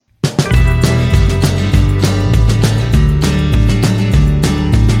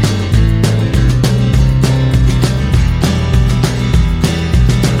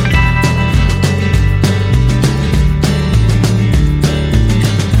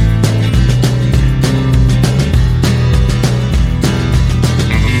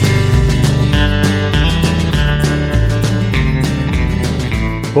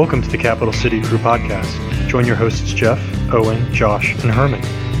Welcome to the Capital City Crew podcast. Join your hosts Jeff, Owen, Josh, and Herman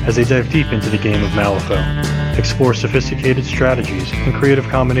as they dive deep into the game of Malifaux. Explore sophisticated strategies and creative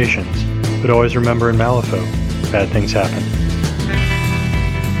combinations, but always remember in Malifaux, bad things happen.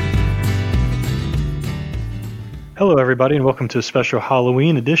 Hello everybody and welcome to a special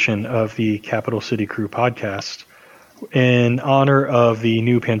Halloween edition of the Capital City Crew podcast. In honor of the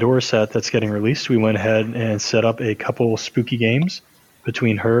new Pandora set that's getting released, we went ahead and set up a couple spooky games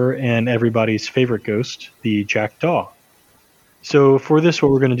between her and everybody's favorite ghost, the Jackdaw. So for this, what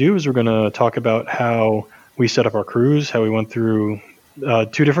we're going to do is we're going to talk about how we set up our crews, how we went through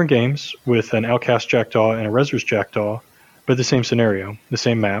two different games with an Outcast Jackdaw and a Rezzers Jackdaw, but the same scenario, the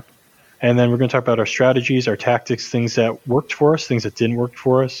same map. And then we're going to talk about our strategies, our tactics, things that worked for us, things that didn't work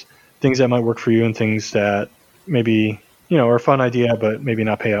for us, things that might work for you, and things that maybe, are a fun idea, but maybe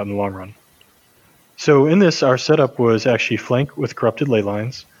not pay out in the long run. So in this, our setup was actually Flank with Corrupted Ley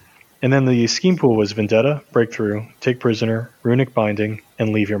Lines, and then the scheme pool was Vendetta, Breakthrough, Take Prisoner, Runic Binding, and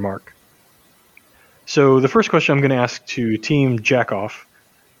Leave Your Mark. So the first question I'm going to ask to Team Jackoff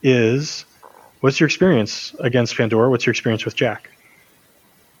is, what's your experience against Pandora? What's your experience with Jack?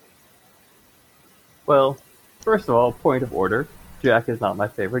 Well, first of all, point of order, Jack is not my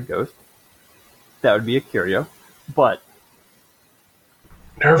favorite ghost. That would be a Curio, but...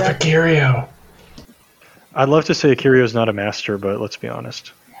 Nerf a Curio! I'd love to say Curio's not a master, but let's be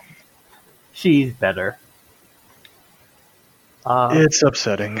honest. She's better. It's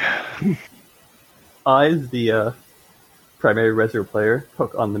upsetting. I, as the primary Rezzer player,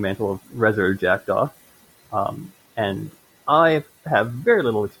 took on the mantle of Rezzer Jackdaw, and I have very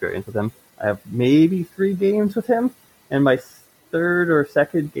little experience with him. I have maybe 3 games with him, and my third or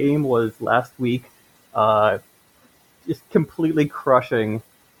second game was last week, just completely crushing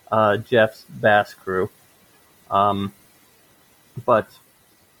Jeff's Bass crew. But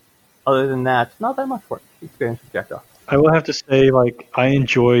other than that, not that much work experience with Jackdaw. I will have to say, I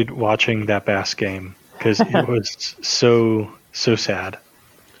enjoyed watching that Bass game because it was so sad.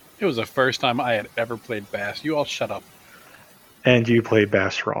 It was the first time I had ever played Bass. You all shut up. And you played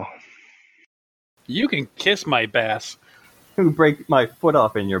Bass Raw. You can kiss my Bass. You break my foot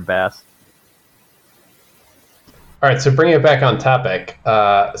off in your Bass. All right, so bringing it back on topic.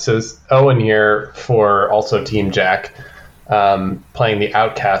 So it's Owen here for also Team Jack, playing the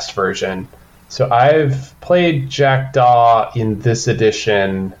Outcast version. So I've played Jackdaw in this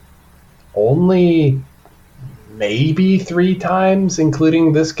edition only maybe 3 times,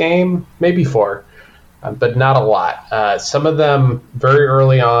 including this game, maybe 4, but not a lot. Some of them very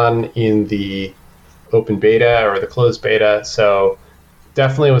early on in the open beta or the closed beta, so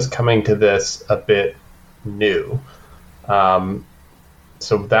definitely was coming to this a bit new.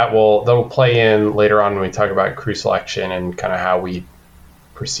 So that'll play in later on when we talk about crew selection and kind of how we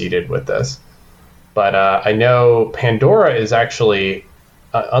proceeded with this. But I know Pandora is actually,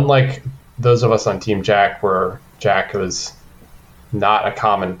 unlike those of us on Team Jack, where Jack was not a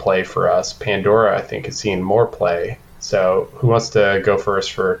common play for us, Pandora, I think, has seen more play. So who wants to go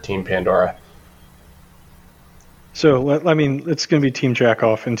first for Team Pandora? So, it's going to be Team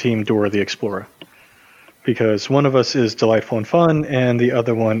Jackoff and Team Dora the Explorer, because one of us is delightful and fun, and the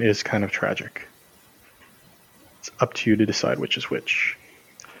other one is kind of tragic. It's up to you to decide which is which.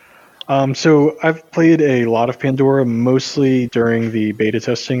 So I've played a lot of Pandora, mostly during the beta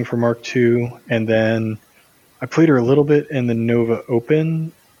testing for Mark II, and then I played her a little bit in the Nova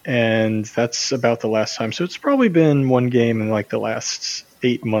Open, and that's about the last time. So it's probably been one game in the last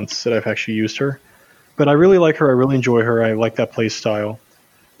 8 months that I've actually used her. But I really like her. I really enjoy her. I like that play style.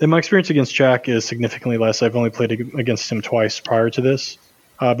 Then my experience against Jack is significantly less. I've only played against him twice prior to this,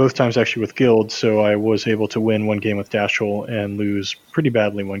 both times actually with Guild, so I was able to win one game with Dashel and lose pretty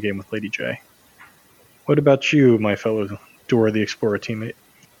badly one game with Lady J. What about you, my fellow Dora the Explorer teammate?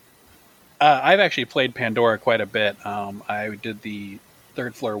 I've actually played Pandora quite a bit. I did the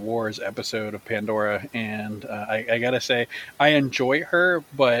Third Floor Wars episode of Pandora, and I gotta say, I enjoy her,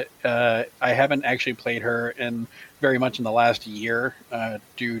 but I haven't actually played her very much in the last year,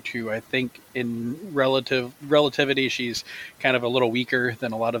 due to, I think, in relativity, she's kind of a little weaker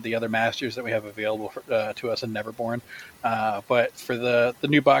than a lot of the other masters that we have available to us in Neverborn. But for the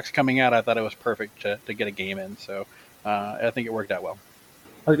new box coming out, I thought it was perfect to get a game in, so I think it worked out well.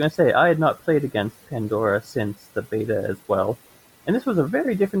 I was going to say, I had not played against Pandora since the beta as well. And this was a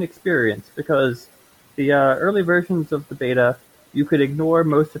very different experience, because the early versions of the beta, you could ignore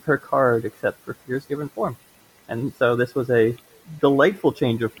most of her card except for Fear's Given Form. And so this was a delightful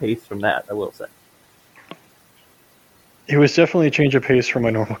change of pace from that, I will say. It was definitely a change of pace from my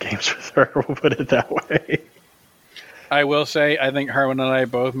normal games with her, we'll put it that way. I will say, I think Harwin and I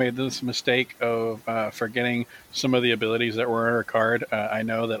both made this mistake of forgetting some of the abilities that were in her card. I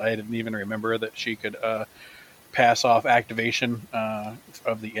know that I didn't even remember that she could pass off activation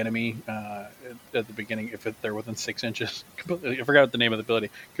of the enemy at the beginning if they're within 6 inches. I forgot the name of the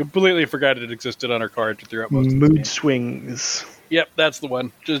ability. Completely forgot it existed on her card throughout most of the game. Mood swings. Yep, that's the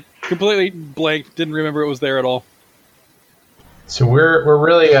one. Just completely blank. Didn't remember it was there at all. So we're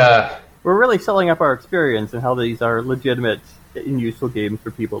really selling up our experience and how these are legitimate and useful games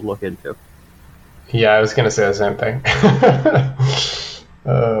for people to look into. Yeah, I was going to say the same thing.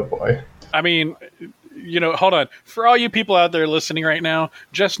 Oh, boy. I mean, hold on. For all you people out there listening right now,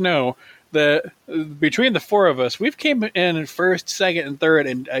 just know that between the four of us, we've came in first, second, and third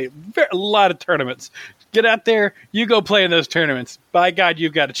in a lot of tournaments. Get out there. You go play in those tournaments. By God,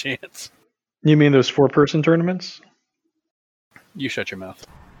 you've got a chance. You mean those 4-person tournaments? You shut your mouth.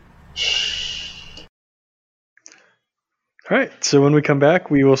 All right, so when we come back,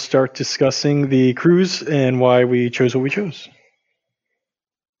 we will start discussing the cruise and why we chose what we chose.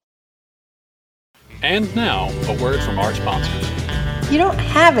 And now, a word from our sponsors. You don't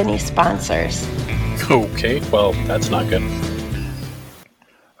have any sponsors. Okay, well, that's not good.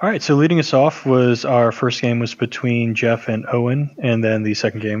 All right, so leading us off was our first game was between Jeff and Owen, and then the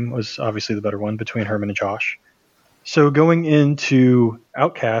second game was obviously the better one between Herman and Josh. So going into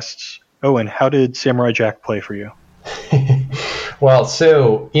Outcasts, Owen, how did Samurai Jack play for you? Well,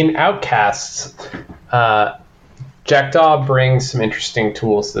 so in Outcasts, Jackdaw brings some interesting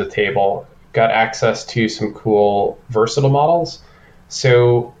tools to the table. Got access to some cool versatile models.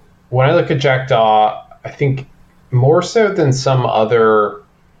 So when I look at Jackdaw, I think more so than some other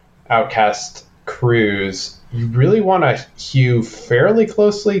Outcast crews, you really want to hew fairly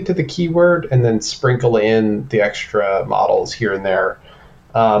closely to the keyword and then sprinkle in the extra models here and there.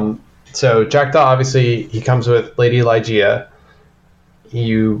 So Jackdaw, obviously, he comes with Lady Lygia.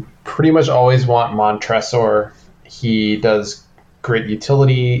 You pretty much always want Montresor. He does great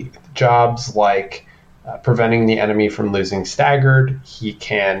utility jobs like preventing the enemy from losing staggered. He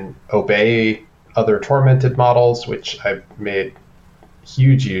can obey other tormented models, which I've made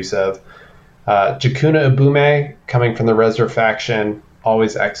huge use of. Jakuna Ibume, coming from the Rezzer faction,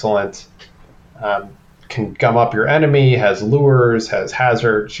 always excellent. Can gum up your enemy, has lures, has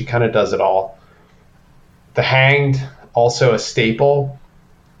hazard. She kind of does it all. The Hanged, also a staple.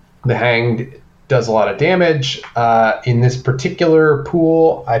 The Hanged does a lot of damage. In this particular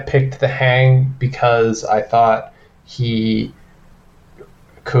pool, I picked the Hanged because I thought he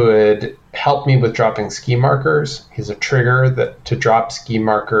could help me with dropping ski markers. He's a trigger to drop ski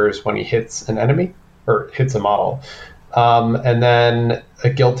markers when he hits an enemy or hits a model. And then a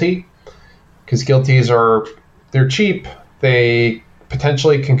Guilty, because Guilties they're cheap. They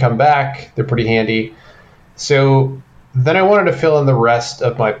potentially can come back. They're pretty handy. So then I wanted to fill in the rest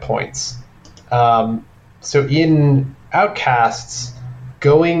of my points. So in Outcasts,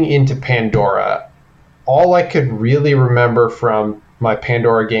 going into Pandora, all I could really remember from my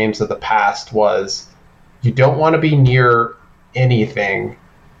Pandora games of the past was you don't want to be near anything,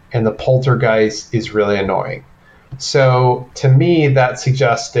 and the poltergeist is really annoying. So to me, that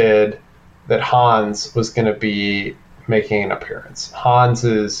suggested that Hans was going to be making an appearance. Hans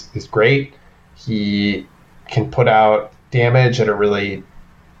is great. He can put out damage at a really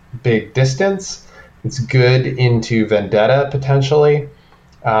big distance. It's good into Vendetta potentially.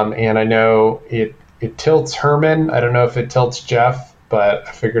 And I know it tilts Herman. I don't know if it tilts Jeff, but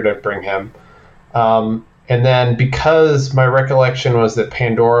I figured I'd bring him. And then because my recollection was that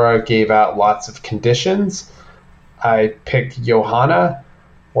Pandora gave out lots of conditions, I picked Johanna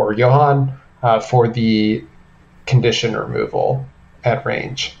or Johan for the condition removal at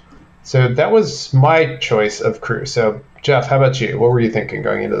range. So that was my choice of crew. So Jeff, how about you? What were you thinking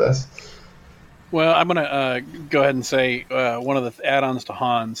going into this? Well, I'm going to go ahead and say one of the add-ons to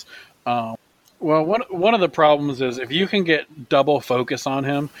Hans. Well, one of the problems is if you can get double focus on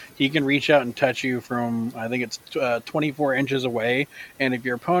him, he can reach out and touch you from, I think it's 24 inches away. And if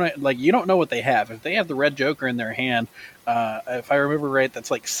your opponent, you don't know what they have. If they have the red Joker in their hand, if I remember right,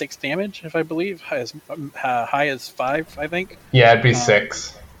 that's 6 damage, if I believe, as high as 5, I think. Yeah, it'd be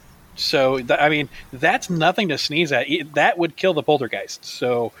 6. So, that's nothing to sneeze at. That would kill the poltergeist.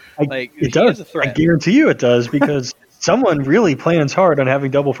 So, it does. Is a threat. I guarantee you it does, because someone really plans hard on having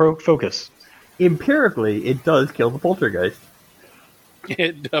double focus. Empirically, it does kill the poltergeist.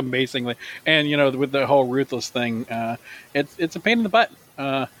 Amazingly. And, with the whole Ruthless thing, it's a pain in the butt.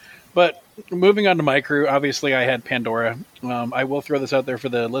 But moving on to my crew, obviously I had Pandora. I will throw this out there for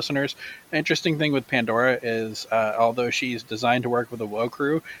the listeners. The interesting thing with Pandora is, although she's designed to work with a WoW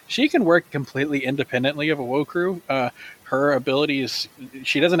crew, she can work completely independently of a WoW crew. Her abilities,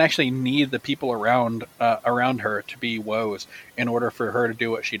 she doesn't actually need the people around her to be woes in order for her to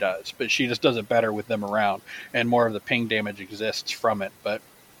do what she does, but she just does it better with them around, and more of the ping damage exists from it. But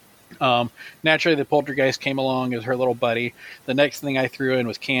naturally, the Poltergeist came along as her little buddy. The next thing I threw in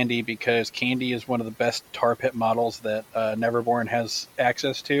was Candy, because Candy is one of the best tar pit models that Neverborn has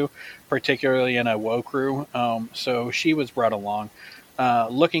access to, particularly in a WoW crew. So she was brought along.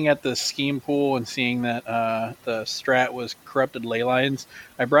 Looking at the scheme pool and seeing that the strat was corrupted ley lines,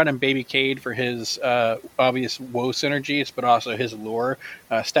 I brought in Baby Cade for his obvious WoW synergies, but also his lure,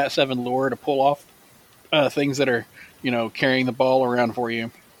 stat 7 lure to pull off things that are, carrying the ball around for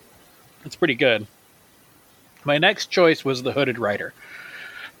you. It's pretty good. My next choice was the Hooded Rider.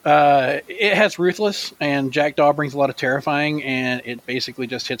 It has Ruthless, and Jackdaw brings a lot of Terrifying, and it basically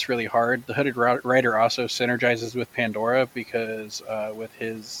just hits really hard. The Hooded Rider also synergizes with Pandora, because with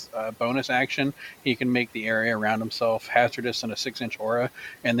his bonus action, he can make the area around himself hazardous in a 6-inch aura,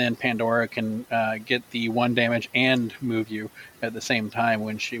 and then Pandora can get the 1 damage and move you at the same time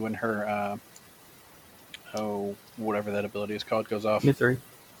when her whatever that ability is called goes off.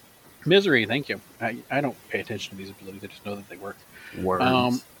 Misery, thank you. I don't pay attention to these abilities. I just know that they work.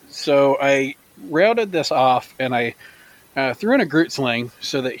 Words. So I routed this off, and I threw in a Groot Sling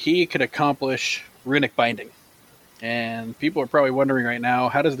so that he could accomplish Runic Binding. And people are probably wondering right now,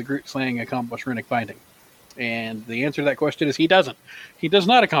 how does the Groot Sling accomplish Runic Binding? And the answer to that question is he doesn't. He does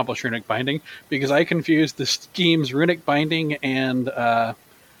not accomplish Runic Binding, because I confused the schemes Runic Binding and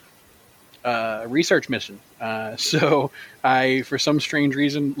research mission. So I, for some strange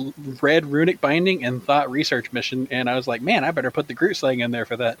reason, read Runic Binding and thought research mission, and I was like, man, I better put the Groot Slang in there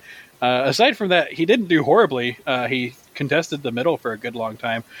for that. Aside from that, he didn't do horribly. He contested the middle for a good long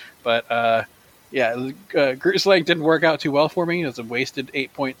time, but Groot Slang didn't work out too well for me. It was a wasted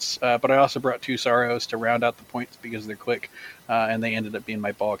 8 points, but I also brought 2 Sorrows to round out the points because they're quick, and they ended up being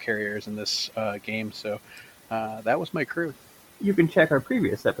my ball carriers in this game. So that was my crew. You can check our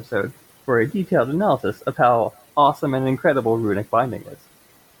previous episode for a detailed analysis of how awesome and incredible Runic Binding is.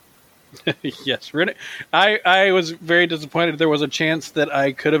 Yes, Runic. I was very disappointed. There was a chance that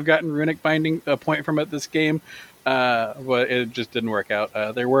I could have gotten Runic Binding a point from it this game, but it just didn't work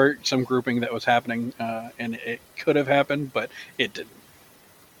out. There were some grouping that was happening, and it could have happened, but it didn't.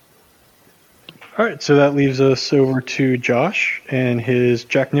 All right, so that leaves us over to Josh and his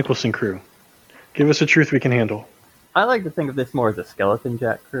Jack Nicholson crew. Give us a truth we can handle. I like to think of this more as a Skeleton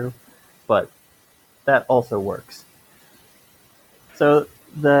Jack crew, but that also works. So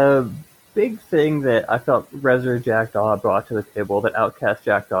the big thing that I felt Rezzor Jackdaw brought to the table that Outcast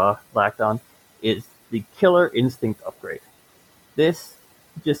Jackdaw lacked on is the Killer Instinct upgrade. This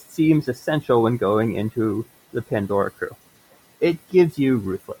just seems essential when going into the Pandora crew. It gives you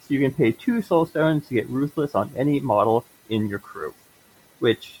Ruthless. You can pay 2 Soul Stones to get Ruthless on any model in your crew,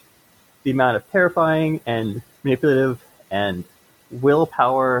 which the amount of terrifying and manipulative and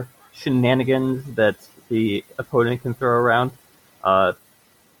willpower shenanigans that the opponent can throw around,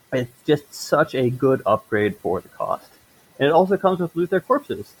 it's just such a good upgrade for the cost. And it also comes with Loot Their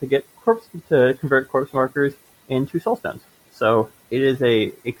Corpses to convert corpse markers into soul stones. So it is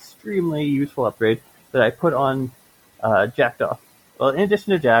a extremely useful upgrade that I put on Jackdaw. Well, in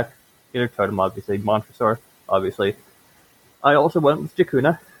addition to Jack, Gator Totem, obviously, Montresor, obviously, I also went with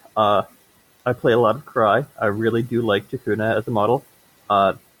Jakuna. I play a lot of Cry. I really do like Jakuna as a model.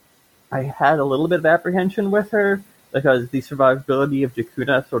 I had a little bit of apprehension with her because the survivability of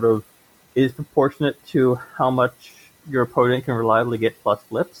Jakuna sort of is proportionate to how much your opponent can reliably get plus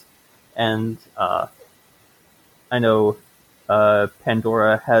flips. And I know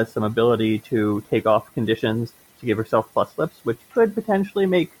Pandora has some ability to take off conditions to give herself plus flips, which could potentially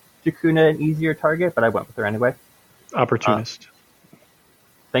make Jakuna an easier target, but I went with her anyway. Opportunist.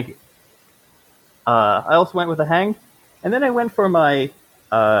 Thank you. I also went with a Hanged, and then I went for my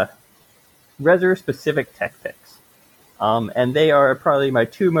Rezzor-specific tech picks. And they are probably my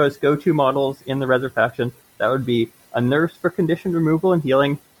 2 most go-to models in the Rezzor faction. That would be a Nurse for condition removal and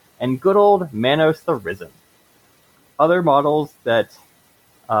healing, and good old Manos the Risen. Other models that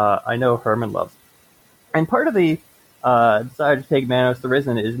I know Herman loves. And part of the desire to take Manos the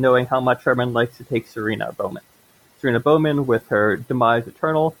Risen is knowing how much Herman likes to take Serena Bowman. Serena Bowman, with her Demise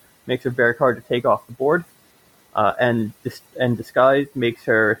Eternal, makes her very hard to take off the board, and Disguise makes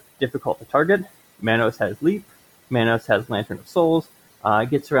her difficult to target. Manos has Leap, Manos has Lantern of Souls,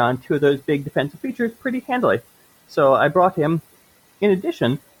 gets around 2 of those big defensive features pretty handily. So I brought him. In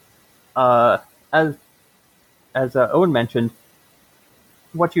addition, as Owen mentioned,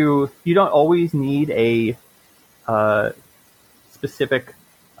 you don't always need a specific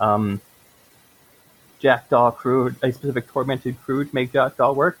Jackdaw crew, a specific tormented crew to make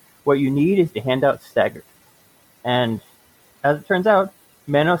Jackdaw work. What you need is to hand out staggered. And as it turns out,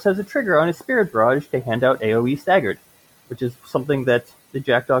 Manos has a trigger on his Spirit Barrage to hand out AoE staggered, which is something that the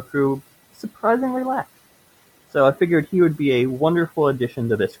Jackdaw crew surprisingly lacked. So I figured he would be a wonderful addition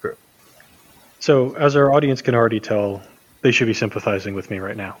to this crew. So, as our audience can already tell, they should be sympathizing with me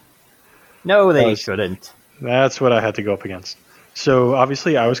right now. No, they shouldn't. That's what I had to go up against. So,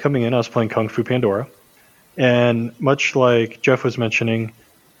 obviously, I was coming in, I was playing Kung Fu Pandora, and much like Jeff was mentioning,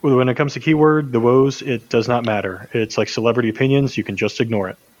 when it comes to keyword, the woes, it does not matter. It's like celebrity opinions, you can just ignore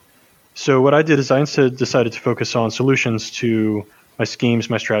it. So what I did is I instead decided to focus on solutions to my schemes,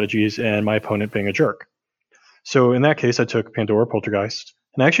 my strategies, and my opponent being a jerk. So in that case, I took Pandora, Poltergeist,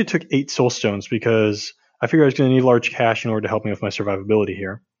 and I actually took 8 Soul Stones because I figured I was going to need large cash in order to help me with my survivability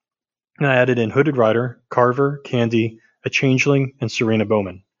here. And I added in Hooded Rider, Carver, Candy, a Changeling, and Serena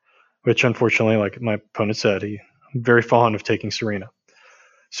Bowman, which unfortunately, like my opponent said, I'm very fond of taking Serena.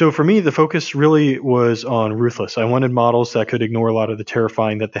 So for me, the focus really was on Ruthless. I wanted models that could ignore a lot of the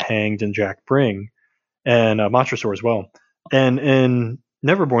terrifying that the Hanged and Jack bring, and Montresor as well. And in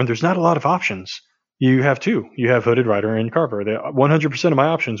Neverborn, there's not a lot of options. You have 2. You have Hooded Rider and Carver. 100% of my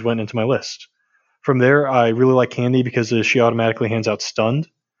options went into my list. From there, I really like Candy because she automatically hands out Stunned.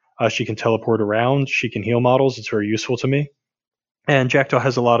 She can teleport around. She can heal models. It's very useful to me. And Jackdaw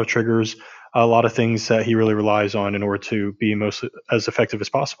has a lot of triggers, a lot of things that he really relies on in order to be most as effective as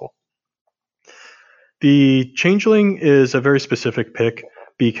possible. The Changeling is a very specific pick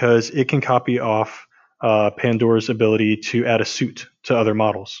because it can copy off Pandora's ability to add a suit to other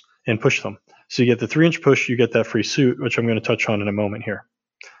models and push them. So you get the 3-inch push, you get that free suit, which I'm going to touch on in a moment here.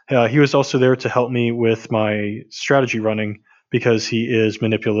 He was also there to help me with my strategy running because he is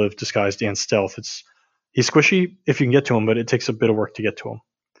manipulative, disguised, and stealth. He's squishy if you can get to him, but it takes a bit of work to get to him.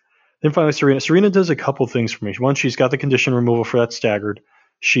 Then finally, Serena. Serena does a couple things for me. One, she's got the condition removal for that staggered.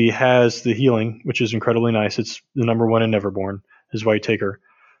 She has the healing, which is incredibly nice. It's the number 1 in Neverborn, is why you take her.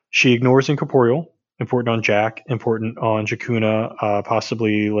 She ignores Incorporeal, important on Jack, important on Jakuna,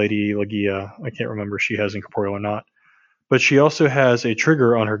 possibly Lady Lagia. I can't remember if she has Incorporeal or not. But she also has a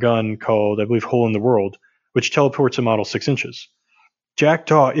trigger on her gun called, I believe, Hole in the World, which teleports a model 6 inches.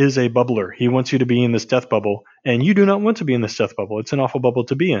 Jackdaw is a bubbler. He wants you to be in this death bubble, and you do not want to be in this death bubble. It's an awful bubble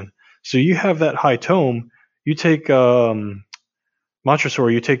to be in. So you have that high tome. You take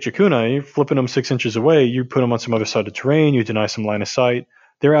Montresor, you take Jakuna, you're flipping them 6 inches away. You put them on some other side of terrain. You deny some line of sight.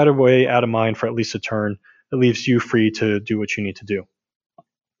 They're out of way, out of mind for at least a turn. It leaves you free to do what you need to do.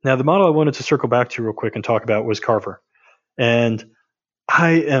 Now, the model I wanted to circle back to real quick and talk about was Carver. And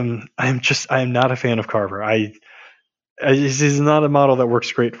I am not a fan of Carver. He's not a model that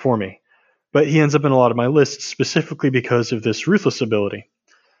works great for me, but he ends up in a lot of my lists specifically because of this Ruthless ability.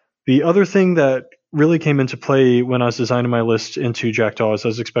 The other thing that really came into play when I was designing my list into Jackdaw is I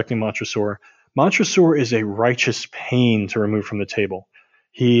was expecting Montresor. Montresor is a righteous pain to remove from the table.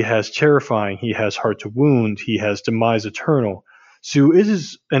 He has Terrifying, he has Hard to Wound, he has Demise Eternal. So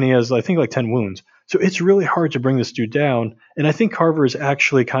and he has I think like 10 wounds. So it's really hard to bring this dude down, and I think Carver is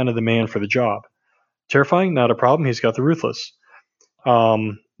actually kind of the man for the job. Terrifying, not a problem. He's got the Ruthless.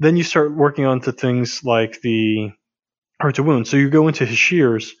 Then you start working on to things like the Hard to Wound. So you go into his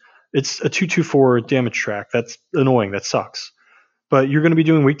Shears. It's a 2/2/4 damage track. That's annoying. That sucks. But you're going to be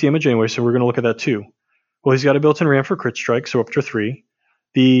doing weak damage anyway, so we're going to look at that too. Well, he's got a built-in ram for crit strike, so up to 3.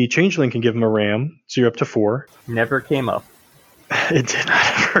 The Changeling can give him a ram, so you're up to 4. Never came up. It did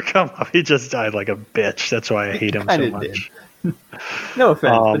not ever come up. He just died like a bitch. That's why I hate him so much. No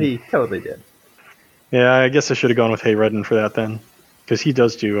offense, but he totally did. Yeah, I guess I should have gone with Hey Redden for that then, because he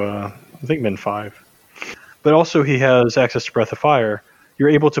does do, I think, min 5. But also he has access to Breath of Fire. You're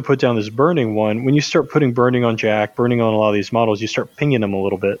able to put down this Burning one. When you start putting Burning on Jack, Burning on a lot of these models, you start pinging him a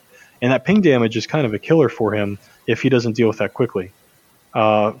little bit. And that ping damage is kind of a killer for him if he doesn't deal with that quickly.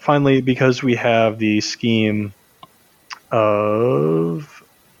 Finally, because we have the scheme of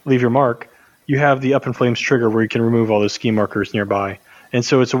Leave Your Mark, you have the Up in Flames trigger where you can remove all those scheme markers nearby. And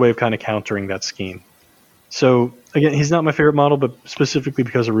so it's a way of kind of countering that scheme. So, again, he's not my favorite model, but specifically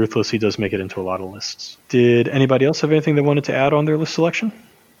because of Ruthless, he does make it into a lot of lists. Did anybody else have anything they wanted to add on their list selection?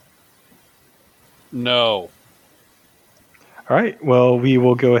 No. All right, well, we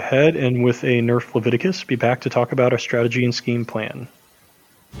will go ahead and with a Nerf Leviticus, be back to talk about our strategy and scheme plan.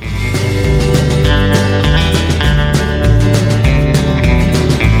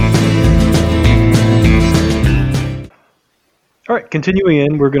 All right, continuing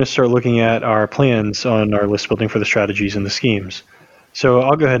in, we're going to start looking at our plans on our list building for the strategies and the schemes. So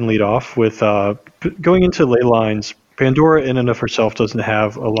I'll go ahead and lead off with going into ley lines. Pandora in and of herself doesn't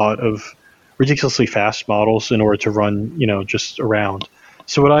have a lot of ridiculously fast models in order to run, just around.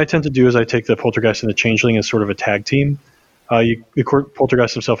 So what I tend to do is I take the Poltergeist and the Changeling as sort of a tag team. The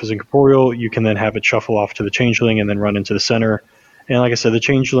Poltergeist himself is incorporeal. You can then have it shuffle off to the Changeling and then run into the center. And like I said, the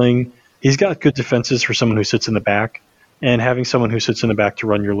Changeling, he's got good defenses for someone who sits in the back. And having someone who sits in the back to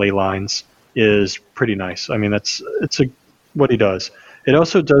run your ley lines is pretty nice. I mean, it's what he does. It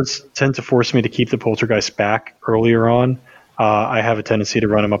also does tend to force me to keep the Poltergeist back earlier on. I have a tendency to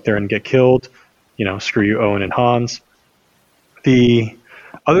run him up there and get killed. Screw you, Owen and Hans. The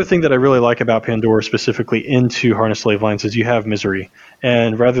other thing that I really like about Pandora, specifically into Harness Slave Lines, is you have Misery.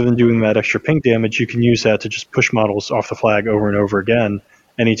 And rather than doing that extra pink damage, you can use that to just push models off the flag over and over again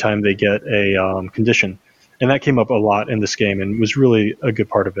anytime they get a condition. And that came up a lot in this game and was really a good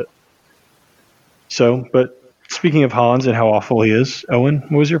part of it. So, but speaking of Hans and how awful he is, Owen,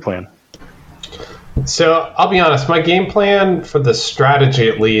 what was your plan? So I'll be honest, my game plan for the strategy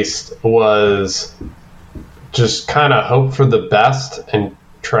at least was just kind of hope for the best and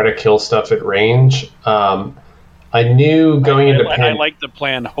try to kill stuff at range. I knew going into I like the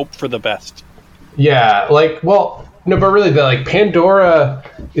plan, hope for the best. Yeah, but really, Pandora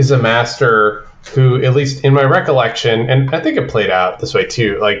is a master who, at least in my recollection, and I think it played out this way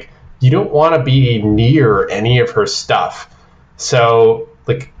too, you don't want to be near any of her stuff. So,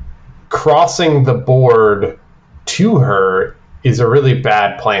 crossing the board to her is a really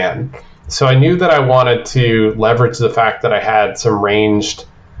bad plan. So I knew that I wanted to leverage the fact that I had some ranged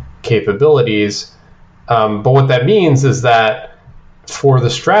capabilities. But what that means is that for the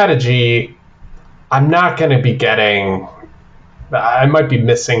strategy, I'm not going to be I might be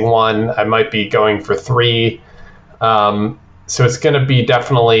missing one. I might be going for 3. So it's going to be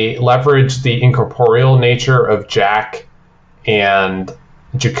definitely leverage the incorporeal nature of Jack and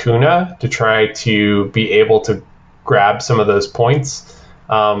Jakuna to try to be able to grab some of those points.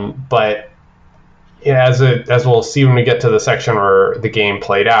 But as we'll see when we get to the section where the game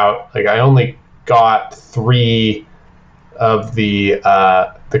played out, I only got 3 of the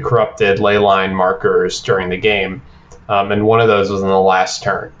corrupted ley line markers during the game. And one of those was in the last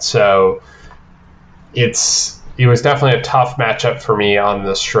turn. So it was definitely a tough matchup for me on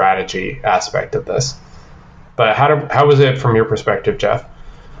the strategy aspect of this. But how was it from your perspective, Jeff?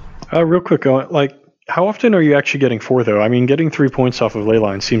 Real quick, how often are you actually getting 4, though? I mean, getting 3 points off of ley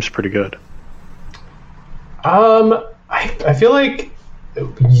line seems pretty good. I feel like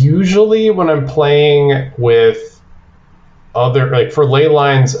usually when I'm playing with other, for ley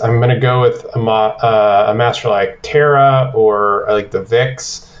lines, I'm going to go with a master like Terra or the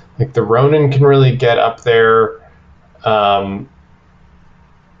Vix. The Ronin can really get up there.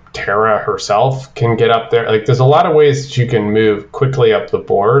 Terra herself can get up there. There's a lot of ways that you can move quickly up the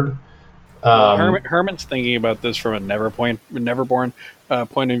board. Herman's thinking about this from a Neverborn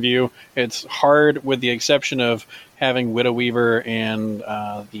point of view. It's hard, with the exception of having Widow Weaver and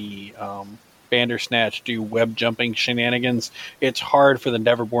the Bandersnatch do web jumping shenanigans. It's hard for the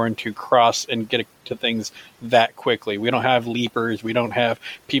Neverborn to cross and get to things that quickly. We don't have leapers. We don't have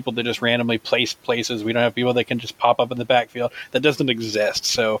people that just randomly place places. We don't have people that can just pop up in the backfield. That doesn't exist.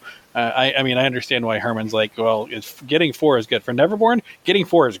 So I understand why Herman's if getting 4 is good for Neverborn, getting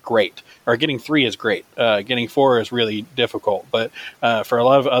 4 is great, or getting 3 is great. Getting 4 is really difficult. But for a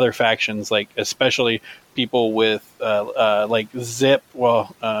lot of other factions, especially people with Zip,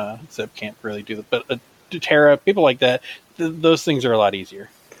 Zip can't really do that, but Terra, people like that, those things are a lot easier.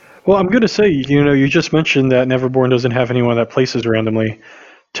 Well, I'm going to say, you just mentioned that Neverborn doesn't have anyone that places randomly.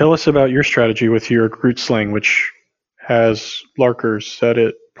 Tell us about your strategy with your Groot Sling, which has Larkers that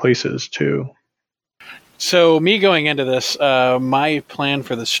it places too. So me going into this, my plan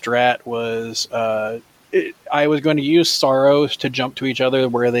for the strat was I was going to use Sorrows to jump to each other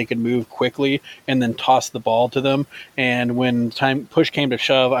where they could move quickly and then toss the ball to them. And when push came to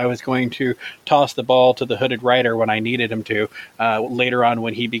shove, I was going to toss the ball to the Hooded Rider when I needed him to, later on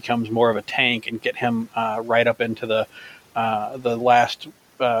when he becomes more of a tank, and get him right up into the last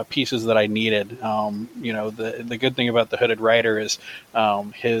pieces that I needed. The good thing about the Hooded Rider is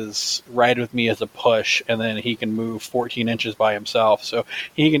his ride with me is a push, and then he can move 14 inches by himself, so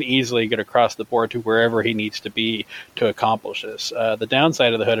he can easily get across the board to wherever he needs to be to accomplish this. The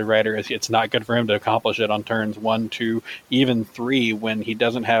downside of the Hooded Rider is it's not good for him to accomplish it on turns 1, 2, even 3 when he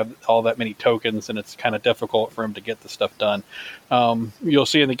doesn't have all that many tokens, and it's kind of difficult for him to get the stuff done. You'll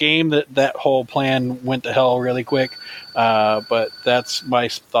see in the game that whole plan went to hell really quick, but that's my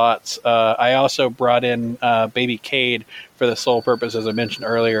thoughts. I also brought in Baby Cade for the sole purpose, as I mentioned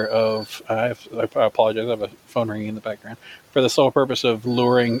earlier, of I apologize, I have a phone ringing in the background. For the sole purpose of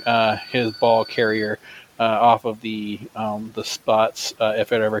luring his ball carrier off of the spots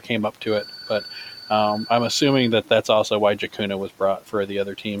if it ever came up to it. But I'm assuming that that's also why Jakuna was brought for the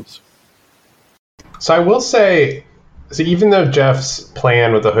other teams. So I will say, so even though Jeff's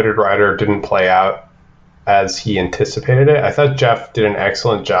plan with the Hooded Rider didn't play out as he anticipated it, I thought Jeff did an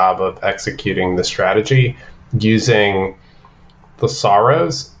excellent job of executing the strategy using the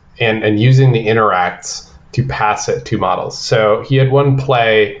Sorrows and using the interacts to pass it to models. So he had one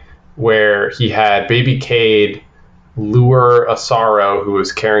play where he had Baby Cade lure a Sorrow who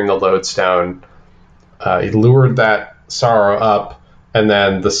was carrying the Lodestone. He lured that Sorrow up, and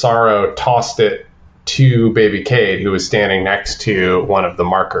then the Sorrow tossed it to Baby Cade, who was standing next to one of the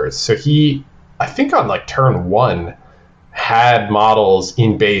markers. So he, I think on like turn 1, had models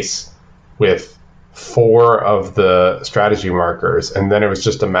in base with 4 of the strategy markers, and then it was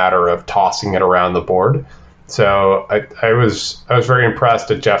just a matter of tossing it around the board. So I was very impressed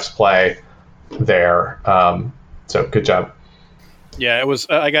at Jeff's play there. So good job. Yeah, it was.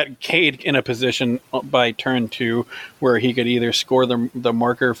 I got Cade in a position by turn 2 where he could either score the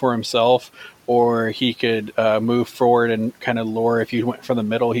marker for himself, or he could move forward and kind of lure. If you went from the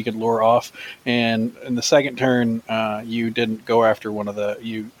middle, he could lure off. And in the second turn, you didn't go after one of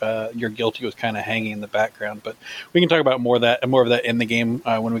your guilty was kind of hanging in the background. But we can talk about more of that in the game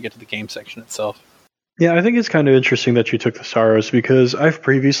when we get to the game section itself. Yeah, I think it's kind of interesting that you took the Sorrows, because I've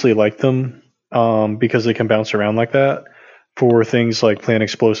previously liked them because they can bounce around like that for things like plant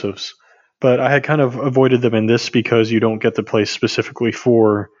explosives. But I had kind of avoided them in this because you don't get the place specifically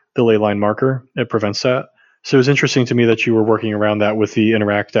for the ley line marker. It prevents that. So it was interesting to me that you were working around that with the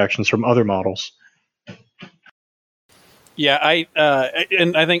interact actions from other models. Yeah,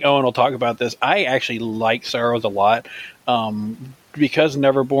 and I think Owen will talk about this. I actually like Sorrows a lot because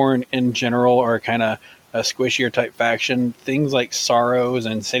Neverborn in general are kind of a squishier type faction. Things like Sorrows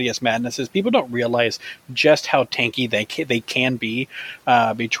and Insidious Madnesses, people don't realize just how tanky they can be.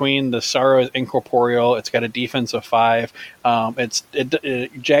 Between the Sorrows Incorporeal, it's got a defense of 5.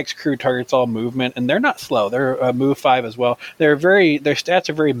 Jack's crew targets all movement, and they're not slow. They're move 5 as well. Their stats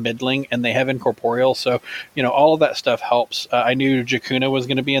are very middling, and they have Incorporeal, so all of that stuff helps. I knew Jakuna was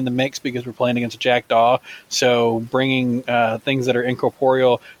going to be in the mix because we're playing against Jackdaw, so bringing things that are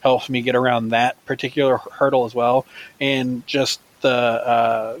Incorporeal helps me get around that particular hurdle as well, and just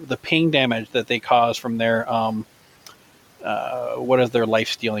the ping damage that they cause from their what is their life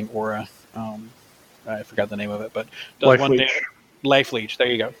stealing aura? I forgot the name of it, but does life leech. There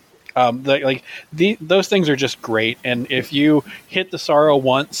you go. Those things are just great, and if you hit the Sorrow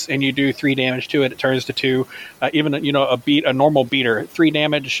once and you do 3 damage to it, it turns to 2. Even a normal beater, 3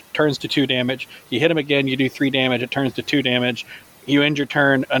 damage turns to 2 damage. You hit him again, you do 3 damage, it turns to 2 damage. You end your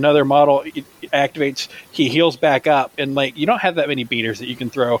turn, another model activates, he heals back up, and you don't have that many beaters that you can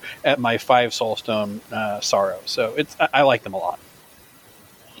throw at my 5 Soulstone Sorrow. So I like them a lot.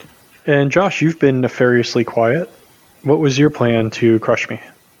 And Josh, you've been nefariously quiet. What was your plan to crush me?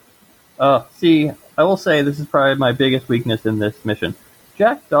 See, I will say this is probably my biggest weakness in this mission.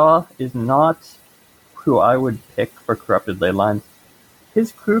 Jackdaw is not who I would pick for Corrupted Leylines.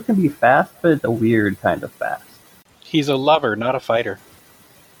 His crew can be fast, but it's a weird kind of fast. He's a lover, not a fighter.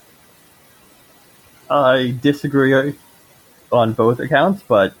 I disagree on both accounts,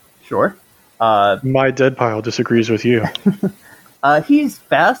 but sure. My dead pile disagrees with you. He's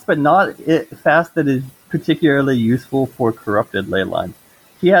fast, but not fast that is particularly useful for Corrupted Leylines.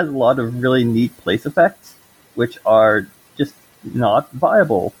 He has a lot of really neat place effects, which are just not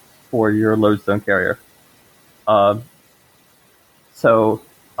viable for your Lodestone carrier. So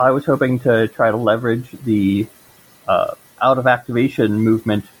I was hoping to try to leverage the out of activation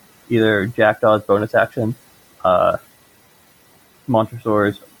movement, either Jackdaw's bonus action,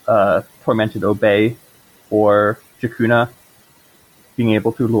 Montresor's Tormented Obey, or Jakuna being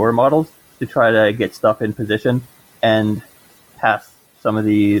able to lure models to try to get stuff in position and pass some of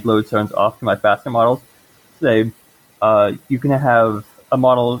the Lodestones off to my faster models. Say, you can have a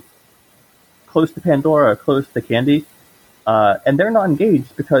model close to Pandora, close to Candy, and they're not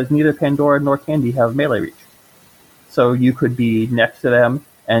engaged because neither Pandora nor Candy have melee reach. So you could be next to them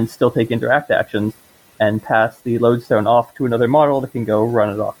and still take interact actions and pass the Lodestone off to another model that can go run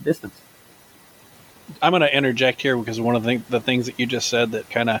it off a distance. I'm going to interject here because one of the things that you just said that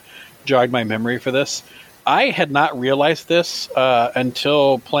kind of jogged my memory for this. I had not realized this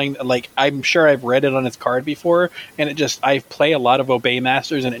until playing. I'm sure I've read it on its card before, and I play a lot of Obey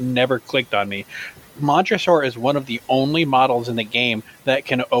Masters, and it never clicked on me. Montresor is one of the only models in the game that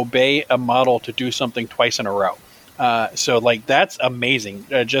can obey a model to do something twice in a row. So like that's amazing.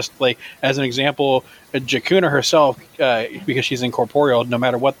 Just like as an example, Jakuna herself, because she's incorporeal, no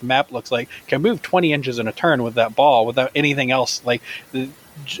matter what the map looks like, can move 20 inches in a turn with that ball without anything else. Like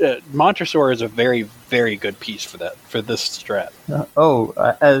Montresor is a very, very good piece for this strat.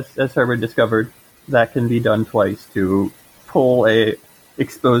 As Herbert discovered, that can be done twice to pull a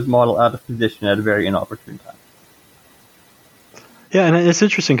exposed model out of position at a very inopportune time. Yeah, and it's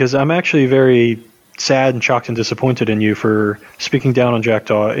interesting because I'm actually very sad and shocked and disappointed in you for speaking down on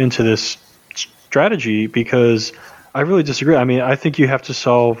Jackdaw into this strategy, because I really disagree. I mean, I think you have to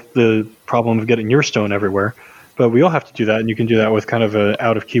solve the problem of getting your stone everywhere, but we all have to do that, and you can do that with kind of an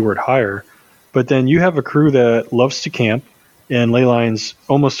out-of-keyword hire. But then you have a crew that loves to camp, and Leylines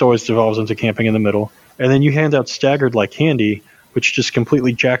almost always devolves into camping in the middle, and then you hand out Staggered like candy, which just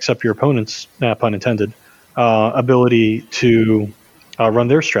completely jacks up your opponent's, pun intended, ability to run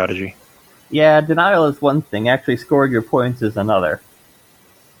their strategy. Yeah, denial is one thing. Actually scoring your points is another.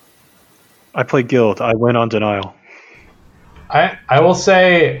 I played Guild. I went on denial. I will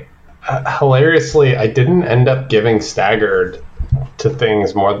say, hilariously, I didn't end up giving Staggered to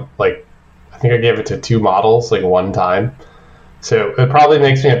things more, like, I think I gave it to 2 models, like, one time. So it probably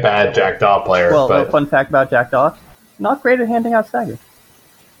makes me a bad Jackdaw player. Well, but a fun fact about Jackdaw, not great at handing out Staggered.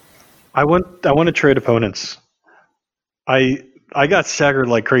 I want to trade opponents. I got staggered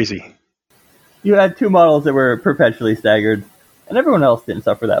like crazy. You had 2 models that were perpetually staggered, and everyone else didn't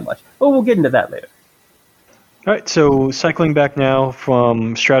suffer that much. But we'll get into that later. All right, so cycling back now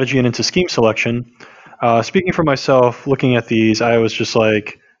from strategy and into scheme selection. Speaking for myself, looking at these, I was just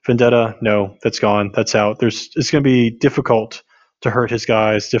like, Vendetta, no, that's gone, that's out. It's going to be difficult to hurt his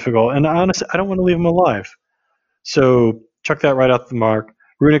guys, difficult, and honestly, I don't want to leave him alive. So chuck that right out the mark.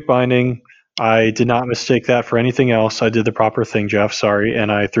 Runic Binding, I did not mistake that for anything else. I did the proper thing, Jeff, sorry,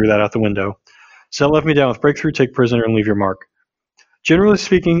 and I threw that out the window. So that left me down with Breakthrough, Take Prisoner, and Leave Your Mark. Generally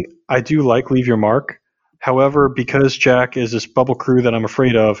speaking, I do like Leave Your Mark. However, because Jack is this bubble crew that I'm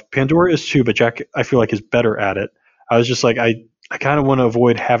afraid of, Pandora is too, but Jack, I feel like, is better at it. I was just like, I kind of want to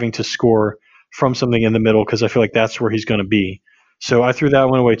avoid having to score from something in the middle because I feel like that's where he's going to be. So I threw that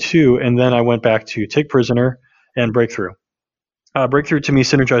one away too, and then I went back to Take Prisoner and Breakthrough. Breakthrough to me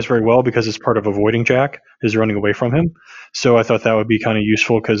synergized very well because it's part of avoiding Jack, is running away from him. So I thought that would be kind of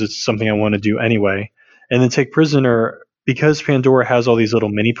useful because it's something I want to do anyway. And then Take Prisoner, because Pandora has all these little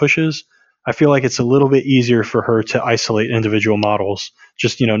mini pushes, I feel like it's a little bit easier for her to isolate individual models,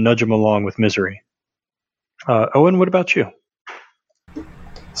 just, nudge them along with Misery. Owen, what about you?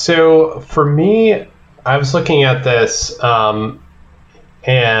 So for me, I was looking at this, and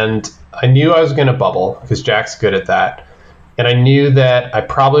I knew I was going to bubble because Jack's good at that. And I knew that I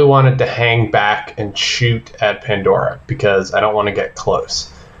probably wanted to hang back and shoot at Pandora because I don't want to get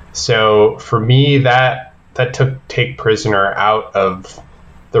close. So for me, that took Take Prisoner out of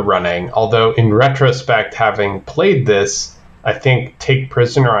the running. Although in retrospect, having played this, I think Take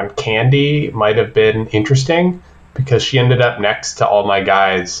Prisoner on Candy might have been interesting because she ended up next to all my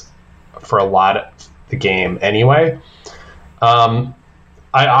guys for a lot of the game anyway. I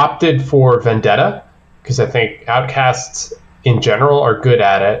opted for Vendetta because I think Outcasts in general are good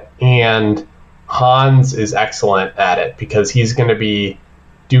at it, and Hans is excellent at it because he's going to be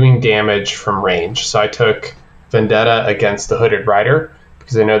doing damage from range. So I took Vendetta against the Hooded Rider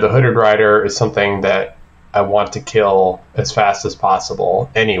because I know the Hooded Rider is something that I want to kill as fast as possible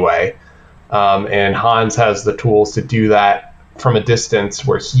anyway. And Hans has the tools to do that from a distance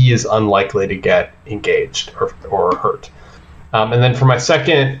where he is unlikely to get engaged or hurt. And then for my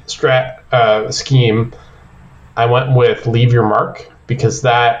second scheme, I went with Leave Your Mark because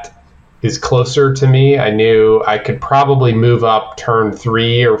that is closer to me. I knew I could probably move up turn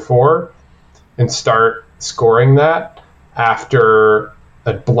 3 or 4 and start scoring that after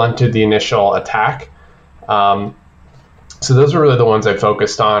I blunted the initial attack. So those were really the ones I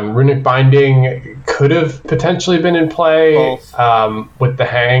focused on. Runic Binding could have potentially been in play with the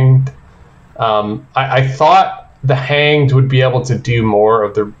Hanged. I thought the Hanged would be able to do more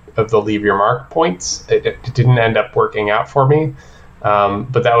of the Leave Your Mark points. It didn't end up working out for me,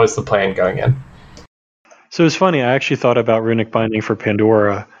 but that was the plan going in. So it's funny, I actually thought about Runic Binding for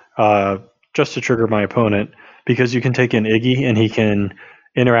Pandora just to trigger my opponent, because you can take in Iggy and he can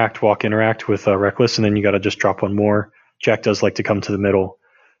interact with Reckless, and then you got to just drop one more. Jack does like to come to the middle.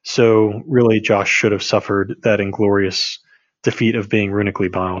 So really, Josh should have suffered that inglorious defeat of being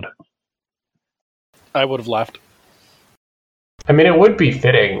runically bound. I would have left. I mean, it would be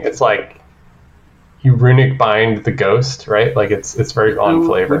fitting. It's like you runic bind the ghost, right? Like it's very on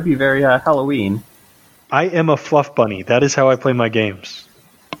flavor. It would be very Halloween. I am a fluff bunny. That is how I play my games.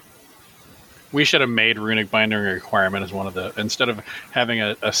 We should have made runic binding a requirement as one of the, instead of having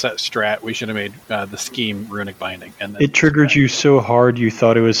a set strat, we should have made the scheme runic binding. And then It triggered you so hard you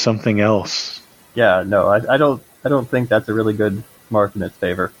thought it was something else. Yeah, no, I don't think that's a really good mark in its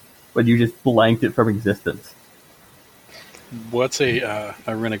favor. But you just blanked it from existence. What's a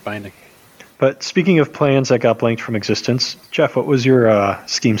runic binding? But speaking of plans that got blanked from existence, Jeff, what was your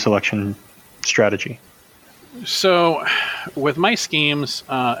scheme selection strategy? So, with my schemes,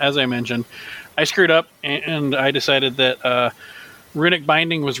 as I mentioned, I screwed up and I decided that runic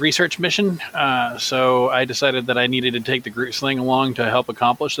binding was research mission. So I decided that I needed to take the Groot Sling along to help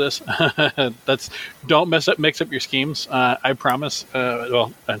accomplish this. Don't mix up your schemes. I promise. I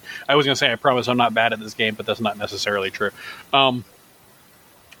was going to say I promise I'm not bad at this game, but that's not necessarily true.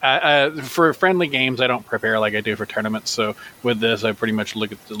 For friendly games, I don't prepare like I do for tournaments. So with this, I pretty much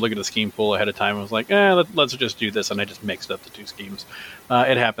look at the scheme pool ahead of time. I was like, let's just do this, and I just mixed up the two schemes.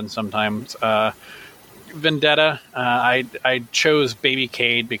 It happens sometimes. Vendetta, I chose Baby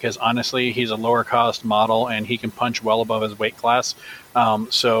Cade because honestly, he's a lower cost model and he can punch well above his weight class.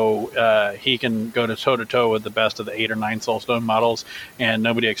 So he can go toe to toe with the best of the 8 or 9 Soulstone models, and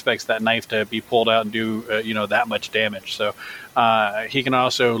nobody expects that knife to be pulled out and do that much damage. So he can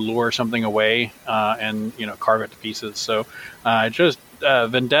also lure something away and carve it to pieces. So just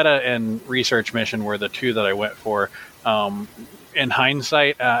Vendetta and Research Mission were the two that I went for. In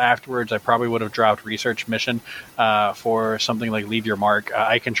hindsight, afterwards, I probably would have dropped Research Mission for something like Leave Your Mark.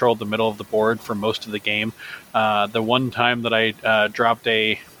 I controlled the middle of the board for most of the game. The one time that I dropped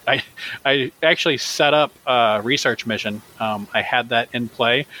I actually set up Research Mission. I had that in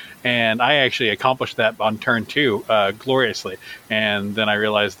play, and I actually accomplished that on turn 2 gloriously. And then I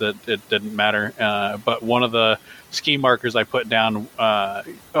realized that it didn't matter. But one of the ski markers I put down,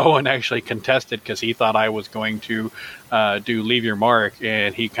 Owen actually contested because he thought I was going to do Leave Your Mark,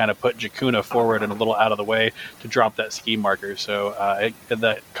 and he kind of put Jakuna forward and a little out of the way to drop that ski marker. So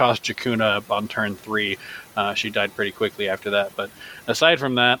that cost Jakuna on turn 3. She died pretty quickly after that. But aside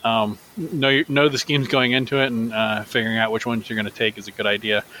from that, know the schemes going into it, and figuring out which ones you're going to take is a good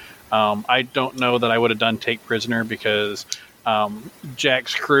idea. I don't know that I would have done Take Prisoner because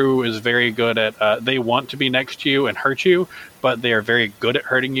Jack's crew is very good at they want to be next to you and hurt you, but they are very good at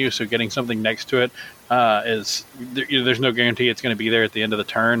hurting you. So getting something next to it there's no guarantee it's going to be there at the end of the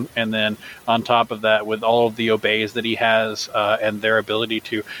turn. And then on top of that, with all of the obeys that he has and their ability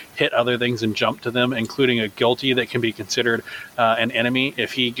to hit other things and jump to them, including a guilty that can be considered an enemy,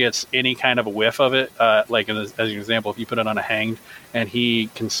 if he gets any kind of a whiff of it, like as an example, if you put it on a hanged and he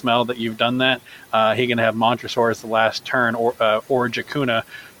can smell that you've done that, he can have Montresor as the last turn, or Jakuna.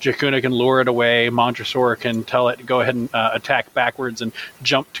 Jakuna can lure it away. Montresor can tell it, go ahead and attack backwards and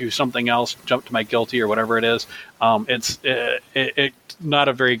jump to something else, jump to my guilty or whatever it is. It's not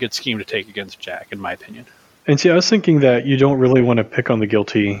a very good scheme to take against Jack, in my opinion. And see, I was thinking that you don't really want to pick on the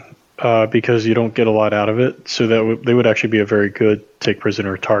guilty because you don't get a lot out of it, so that they would actually be a very good take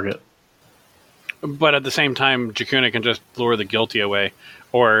prisoner target. But at the same time, Jakuna can just lure the guilty away.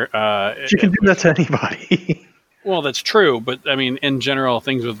 Or she can do that to anybody. Well, that's true, but I mean, in general,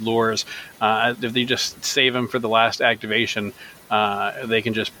 things with lures, if they just save them for the last activation, they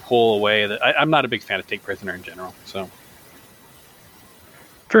can just pull away. I'm not a big fan of Take Prisoner in general, so.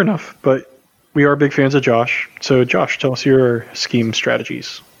 Fair enough, but we are big fans of Josh. So, Josh, tell us your scheme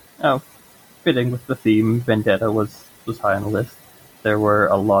strategies. Oh, fitting with the theme, Vendetta was high on the list. There were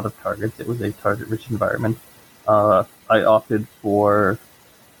a lot of targets. It was a target-rich environment. I opted for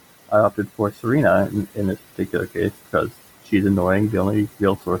Serena in this particular case because she's annoying, the only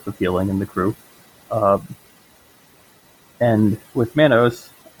real source of healing in the crew. And with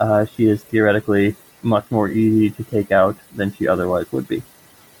Manos, she is theoretically much more easy to take out than she otherwise would be.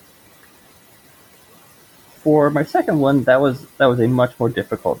 For my second one, that was a much more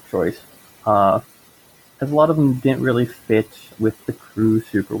difficult choice, as a lot of them didn't really fit with the crew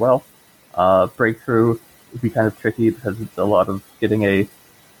super well. Breakthrough would be kind of tricky because it's a lot of getting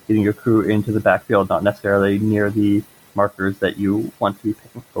your crew into the backfield, not necessarily near the markers that you want to be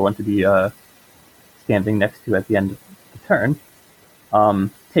picking or want to be standing next to at the end of the turn.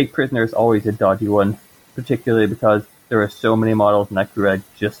 Take Prisoner is always a dodgy one, particularly because there are so many models in that crew I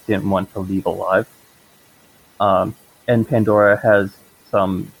just didn't want to leave alive. And Pandora has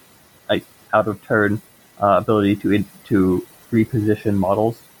some out of turn ability to reposition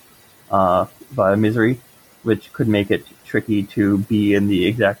models via Misery, which could make it tricky to be in the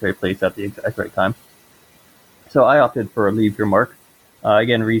exact right place at the exact right time. So I opted for Leave Your Mark.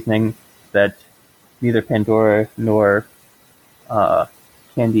 Again, reasoning that neither Pandora nor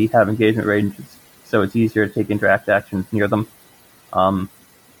Candy have engagement ranges, so it's easier to take interact actions near them.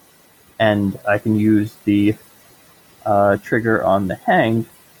 and I can use the trigger on the Hanged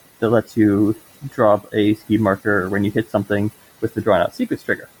that lets you drop a ski marker when you hit something with the Drawn Out Secrets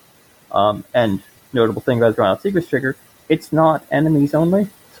trigger. And notable thing about Drawn Out Secrets trigger, it's not enemies only,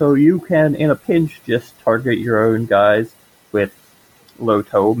 so you can, in a pinch, just target your own guys with low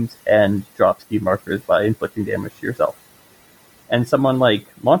tomes and drop ski markers by inflicting damage to yourself. And someone like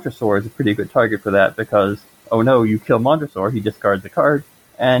Montresor is a pretty good target for that because, oh no, you kill Montresor, he discards a card,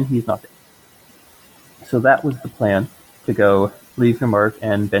 and he's not dead. So that was the plan, to go Leave Your Mark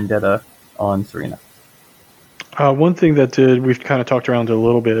and Vendetta on Serena. One thing that we've kind of talked around a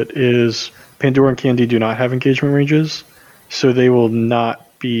little bit is Pandora and Candy do not have engagement ranges, so they will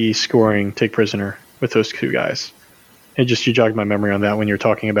not be scoring Take Prisoner with those two guys. And just you jogged my memory on that when you're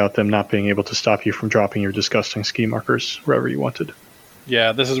talking about them not being able to stop you from dropping your disgusting ski markers wherever you wanted.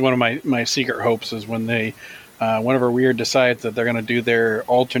 Yeah, this is one of my secret hopes is when they, whenever Weird decides that they're going to do their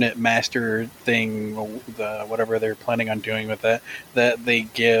alternate master thing, whatever they're planning on doing with that they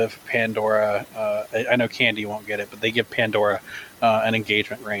give Pandora, I know Candy won't get it, but they give Pandora an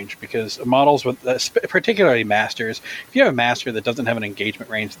engagement range, because models with, particularly masters, if you have a master that doesn't have an engagement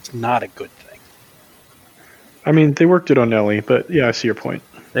range, it's not a good thing. I mean, they worked it on Nelly, but yeah, I see your point.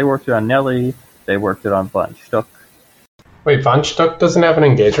 They worked it on Nelly, they worked it on Von Stuck. Wait, Von Stuck doesn't have an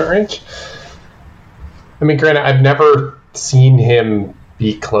engagement range? I mean, granted, I've never seen him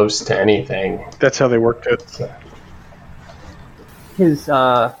be close to anything. That's how they worked it. So. His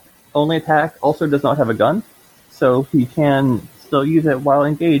only attack also does not have a gun, so he can still use it while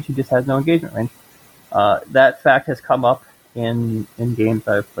engaged, he just has no engagement range. That fact has come up in games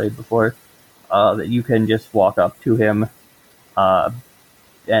I've played before, that you can just walk up to him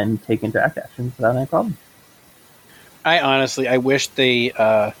and take interact actions without any problem. I wish they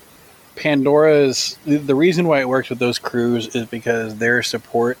Pandora's, the reason why it works with those crews is because their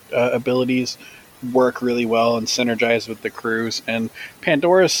support abilities work really well and synergize with the crews, and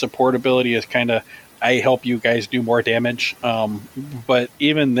Pandora's support ability is kind of, I help you guys do more damage, but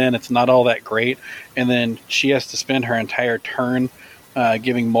even then it's not all that great, and then she has to spend her entire turn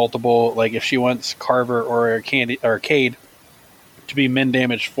giving multiple, like if she wants Carver or Candy or Cade to be min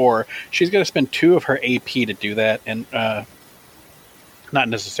damage 4, she's going to spend 2 of her AP to do that, and not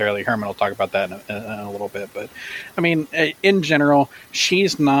necessarily. Herman will talk about that in a little bit, but I mean, in general,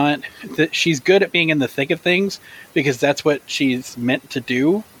 she's good at being in the thick of things because that's what she's meant to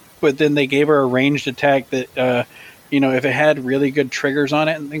do. But then they gave her a ranged attack that, if it had really good triggers on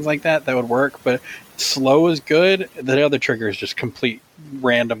it and things like that, that would work. But slow is good. The other trigger is just complete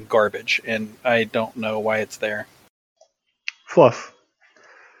random garbage, and I don't know why it's there. Fluff.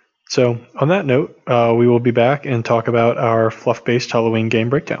 So, on that note, we will be back and talk about our fluff-based Halloween game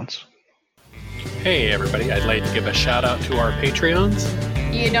breakdowns. Hey, everybody. I'd like to give a shout-out to our Patreons.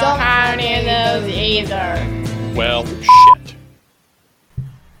 You don't have any of those either. Well, shit.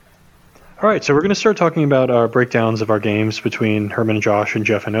 All right, so we're going to start talking about our breakdowns of our games between Herman and Josh and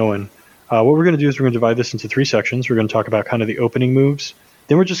Jeff and Owen. What we're going to do is we're going to divide this into 3 sections. We're going to talk about kind of the opening moves.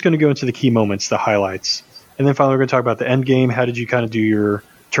 Then we're just going to go into the key moments, the highlights. And then finally, we're going to talk about the end game. How did you kind of do your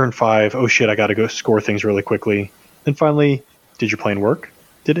turn 5? Oh shit, I got to go score things really quickly. Then finally, did your plan work?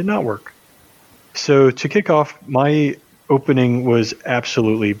 Did it not work? So to kick off, my opening was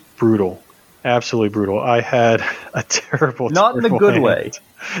absolutely brutal. Absolutely brutal. I had a terrible Not in the good hand. way.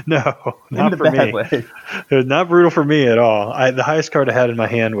 No, not in the for bad me. way. It was not brutal for me at all. The highest card I had in my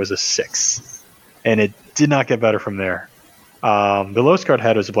hand was a 6, and it did not get better from there. The lowest card I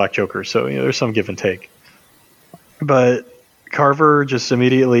had was a Black Joker, so there's some give and take. But Carver just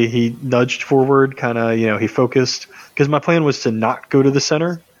immediately, he nudged forward, kind of, he focused, because my plan was to not go to the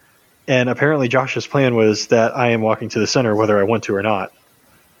center, and apparently Josh's plan was that I am walking to the center whether I want to or not.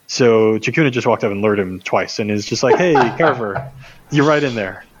 So Chikuna just walked up and lured him twice, and is just like, hey, Carver, you're right in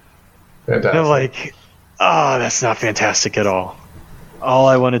there. Fantastic. And I'm like, that's not fantastic at all. All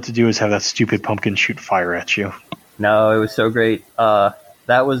I wanted to do is have that stupid pumpkin shoot fire at you. No, it was so great. That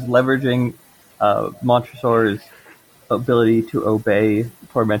was leveraging Montresor's ability to obey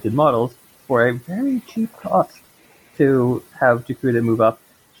tormented models for a very cheap cost to have Chikuta move up.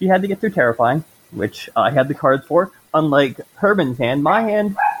 She had to get through Terrifying, which I had the cards for. Unlike Herman's hand, my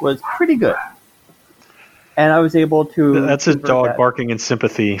hand was pretty good. And I was able to... That's a dog barking in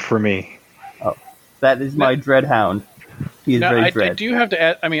sympathy for me. Oh, that is my Dreadhound. He is very dread. I do have to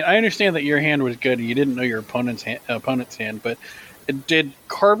add, I mean, I understand that your hand was good and you didn't know your opponent's hand, but did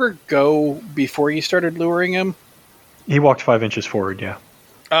Carver go before you started luring him? He walked 5 inches forward, yeah.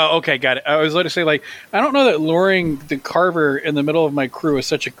 Oh, okay, got it. I was going to say, I don't know that luring the Carver in the middle of my crew is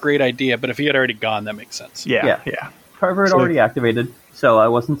such a great idea, but if he had already gone, that makes sense. Yeah. Carver had So- already activated, so I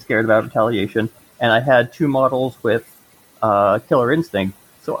wasn't scared about retaliation, and I had 2 models with Killer Instinct,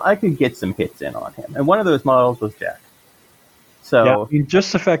 so I could get some hits in on him. And one of those models was Jack. So Yeah, I mean,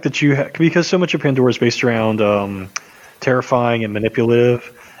 just the fact that because so much of Pandora is based around terrifying and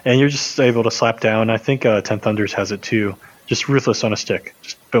manipulative, and you're just able to slap down. I think 10 Thunders has it too. Just ruthless on a stick.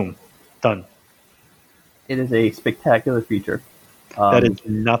 Just boom, done. it is a spectacular feature. That is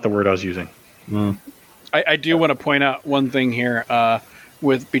not the word I was using. I do want to point out one thing here.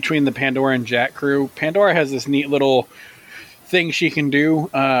 Between the Pandora and Jack crew, Pandora has this neat little thing she can do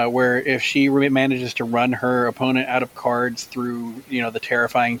where if she manages to run her opponent out of cards through the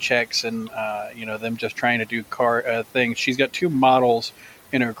terrifying checks and them just trying to do things, she's got 2 models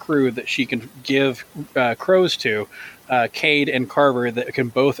in her crew that she can give crows to, Cade and Carver, that can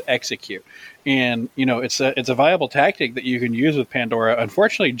both execute. And it's a viable tactic that you can use with Pandora.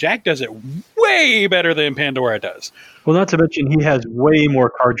 Unfortunately, Jack does it way better than Pandora does. Well, not to mention he has way more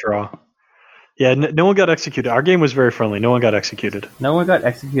card draw. Yeah, no one got executed. Our game was very friendly. No one got executed. No one got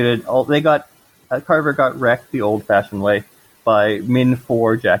executed. Carver got wrecked the old-fashioned way by Min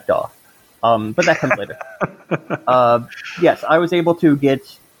 4 Jackdaw. But that comes later. Yes, I was able to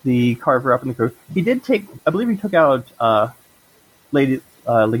get the Carver up in the crew. He did I believe he took out Lady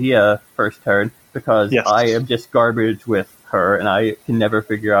Legia first turn because Yes. I am just garbage with her and I can never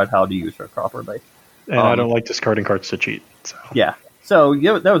figure out how to use her properly. And I don't like discarding cards to cheat. So. Yeah. So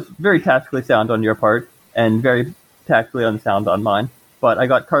that was very tactically sound on your part and very tactically unsound on mine. But I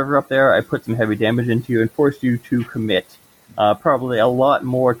got Carver up there, I put some heavy damage into you and forced you to commit probably a lot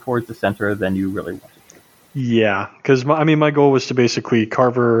more towards the center than you really wanted to. Yeah, because my goal was to basically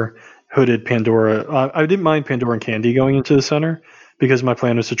Carver, Hooded, Pandora. I didn't mind Pandora and Candy going into the center because my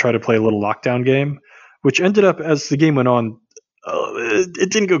plan was to try to play a little lockdown game, which ended up, as the game went on,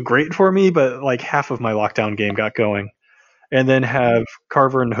 it didn't go great for me, but like half of my lockdown game got going. And then have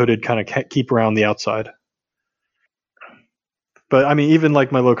Carver and Hooded kind of keep around the outside. But I mean, even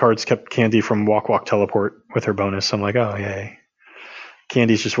like my low cards kept Candy from walk teleport with her bonus. I'm like, oh yay.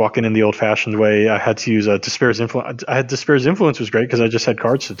 Candy's just walking in the old-fashioned way. I had to use Despair's Influence. Despair's Influence was great because I just had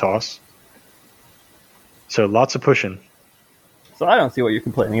cards to toss. So lots of pushing. So I don't see what you're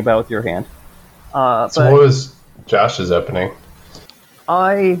complaining about with your hand. So But what was Josh's opening?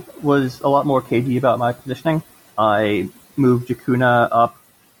 I was a lot more cagey about my positioning. I moved Jakuna up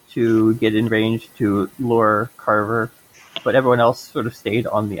to get in range to lure Carver, but everyone else sort of stayed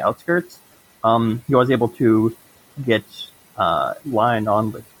on the outskirts. He was able to get line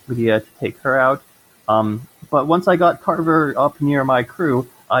on with Lydia to take her out. But once I got Carver up near my crew,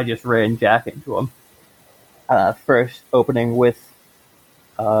 I just ran Jack into him. First opening with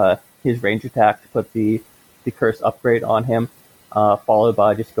his range attack to put the curse upgrade on him, followed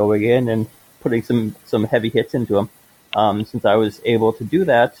by just going in and putting some heavy hits into him. Since I was able to do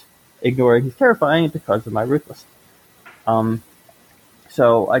that, ignoring his terrifying because of my ruthless.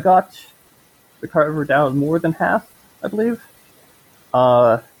 So I got the Carver down more than half, I believe.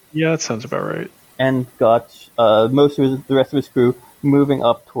 Yeah, that sounds about right. And got most of the rest of his crew moving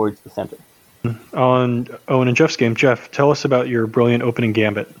up towards the center. On Owen and Jeff's game, Jeff, tell us about your brilliant opening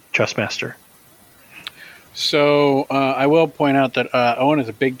gambit, Chessmaster. So I will point out that Owen is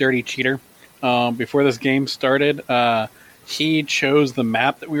a big dirty cheater. Before this game started, he chose the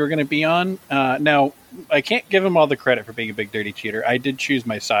map that we were going to be on. Now, I can't give him all the credit for being a big dirty cheater. I did choose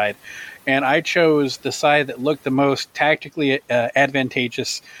my side, and I chose the side that looked the most tactically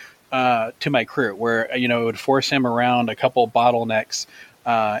advantageous to my crew, where it would force him around a couple bottlenecks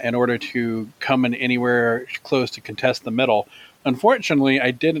in order to come in anywhere close to contest the middle. Unfortunately, I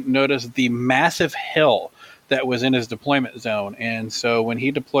didn't notice the massive hill that was in his deployment zone. And so when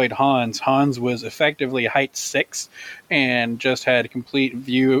he deployed Hans was effectively height 6 and just had complete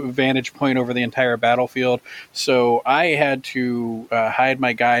vantage point over the entire battlefield. So I had to hide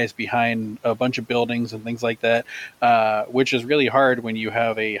my guys behind a bunch of buildings and things like that, which is really hard when you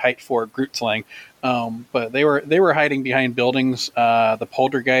have a height 4 Groot Slang. But they were hiding behind buildings. The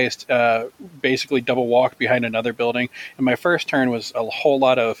poltergeist basically double walked behind another building. And my first turn was a whole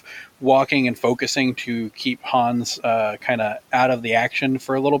lot of walking and focusing to keep Hans kind of out of the action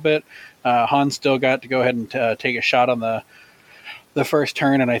for a little bit. Hans still got to go ahead and take a shot on the first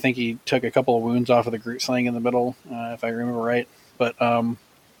turn, and I think he took a couple of wounds off of the Groot Slang in the middle, if I remember right. But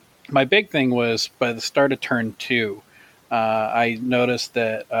my big thing was by the start of turn 2, I noticed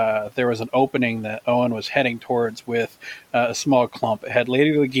that there was an opening that Owen was heading towards with a small clump. It had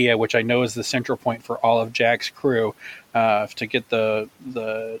Lady Legia, which I know is the central point for all of Jack's crew, to get the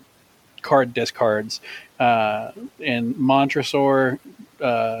card discards, and Montresor,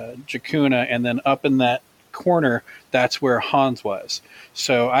 Jakuna, and then up in that corner, that's where Hans was.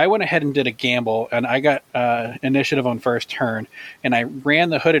 So I went ahead and did a gamble, and I got initiative on first turn, and I ran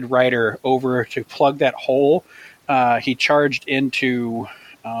the Hooded Rider over to plug that hole. He charged into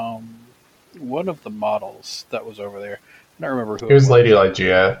one of the models that was over there. I don't remember who it was. Lady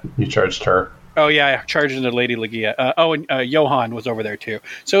Lygia. You charged her. Oh, yeah, I charged into Lady Lygia. And Johan was over there, too.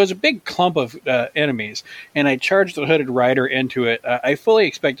 So it was a big clump of enemies, and I charged the Hooded Rider into it. I fully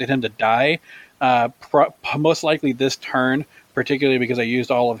expected him to die, most likely this turn, particularly because I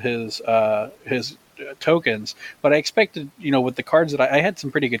used all of his tokens. But I expected, with the cards that I had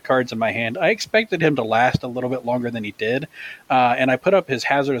some pretty good cards in my hand, I expected him to last a little bit longer than he did. And I put up his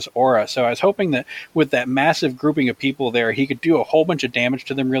Hazardous Aura. So I was hoping that with that massive grouping of people there, he could do a whole bunch of damage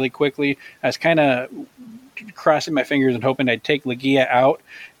to them really quickly. I was kind of crossing my fingers and hoping I'd take Lygia out,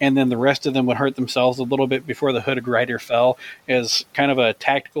 and then the rest of them would hurt themselves a little bit before the Hooded Rider fell, as kind of a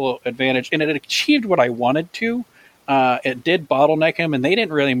tactical advantage. And it achieved what I wanted to. It did bottleneck him, and they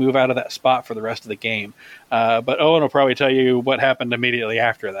didn't really move out of that spot for the rest of the game. But Owen will probably tell you what happened immediately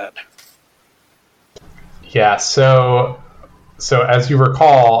after that. Yeah, so as you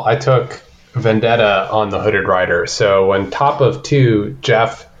recall, I took Vendetta on the Hooded Rider. So when top of 2,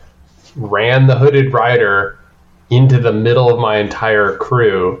 Jeff ran the Hooded Rider into the middle of my entire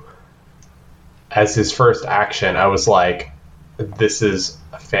crew as his first action, I was like, this is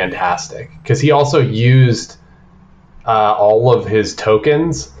fantastic. Because he also used all of his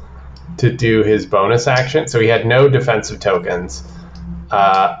tokens to do his bonus action, so he had no defensive tokens.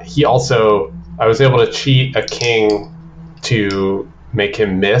 I was able to cheat a king to make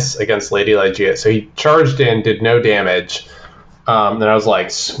him miss against Lady Lygia. So he charged in, did no damage. Then I was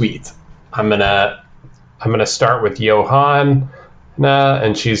like, sweet, I'm gonna start with Johanna,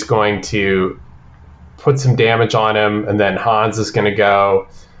 and she's going to put some damage on him, and then Hans is going to go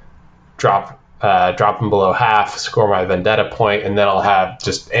drop him below half, score my Vendetta point, and then I'll have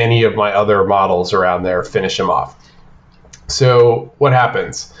just any of my other models around there finish him off. So what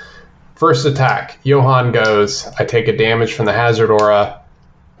happens? First attack, Johan goes, I take a damage from the Hazard Aura,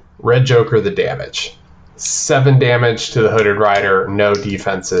 Red Joker the damage. 7 damage to the Hooded Rider, no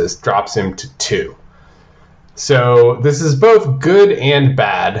defenses, drops him to 2. So this is both good and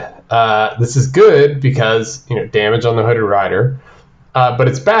bad. This is good because, damage on the Hooded Rider. But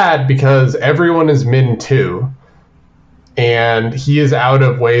it's bad because everyone is min 2, and he is out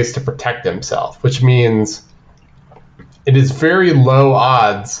of ways to protect himself, which means it is very low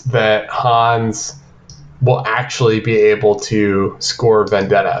odds that Hans will actually be able to score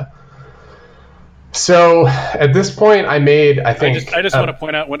Vendetta. So at this point, I just want to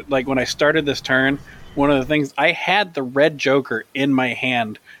point out, when I started this turn, one of the things, I had the Red Joker in my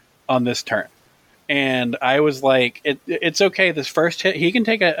hand on this turn. And I was like, it's okay. This first hit, he can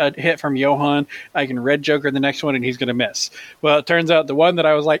take a hit from Johan. I can Red Joker the next one, and he's going to miss. Well, it turns out the one that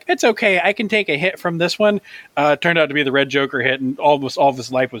I was like, it's okay, I can take a hit from this one, turned out to be the Red Joker hit, and almost all of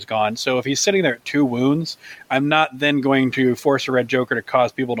his life was gone. So if he's sitting there at 2 wounds, I'm not then going to force a Red Joker to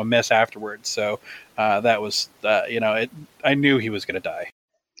cause people to miss afterwards. So that was, I knew he was going to die.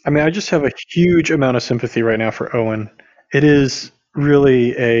 I mean, I just have a huge amount of sympathy right now for Owen. It is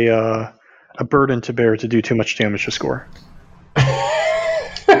really a burden to bear to do too much damage to score. But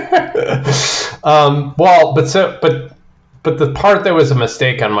the part that was a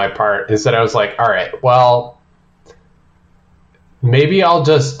mistake on my part is that I was like, all right, well, maybe I'll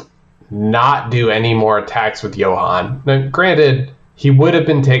just not do any more attacks with Johan. Now, granted, he would have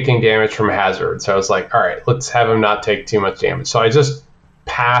been taking damage from Hazard, so I was like, all right, let's have him not take too much damage. So I just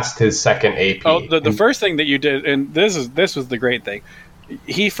passed his second AP. Oh, the first thing that you did, and this was the great thing,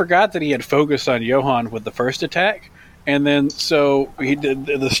 he forgot that he had focused on Johan with the first attack, and then so he did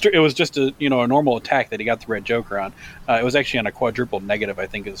it was just a normal attack that he got the Red Joker on. It was actually on a quadruple negative, I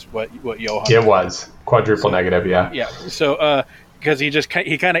think, is what Johan. It was quadruple negative, yeah. Yeah. So because he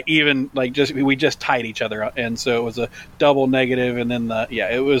kind of even we just tied each other up, and so it was a double negative, and then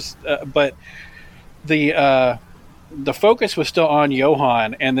it was but the focus was still on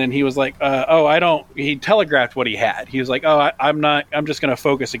Johan, and then he was like, he telegraphed what he had. He was like, I'm just going to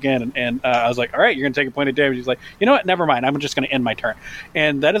focus again. And I was like, all right, you're going to take a point of damage. He's like, you know what? Never mind. I'm just going to end my turn.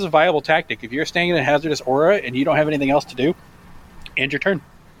 And that is a viable tactic. If you're staying in a Hazardous Aura and you don't have anything else to do, end your turn.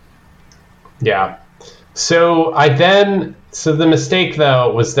 Yeah. So the mistake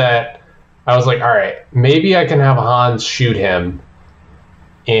though was that I was like, all right, maybe I can have Hans shoot him,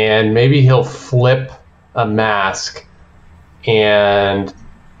 and maybe he'll flip a mask and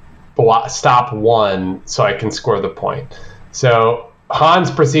stop 1 so I can score the point. So Hans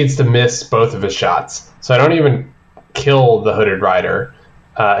proceeds to miss both of his shots. So I don't even kill the Hooded Rider.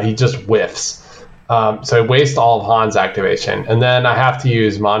 He just whiffs. So I waste all of Han's activation, and then I have to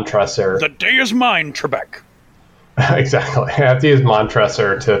use Montresor. The day is mine, Trebek. Exactly. I have to use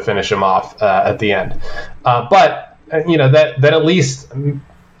Montresor to finish him off at the end. But that at least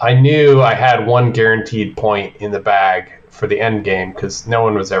I knew I had one guaranteed point in the bag for the end game because no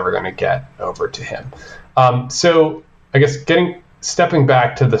one was ever going to get over to him. So I guess stepping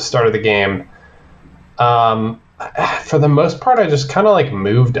back to the start of the game, for the most part, I just kind of like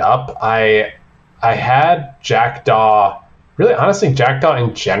moved up. I had Jackdaw, really honestly, Jackdaw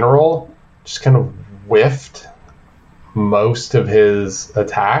in general just kind of whiffed most of his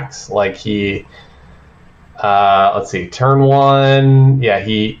attacks. Like he, let's see, turn one, yeah,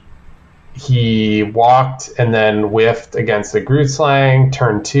 he walked and then whiffed against the Grootslang.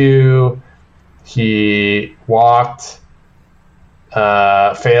 Turn two, he walked,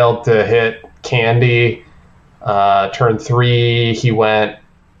 failed to hit Candy. Turn three, he went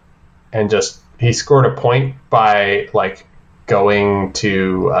and he scored a point by like going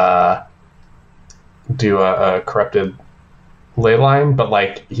to do a corrupted ley line, but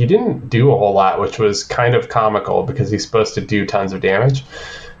like he didn't do a whole lot, which was kind of comical because he's supposed to do tons of damage.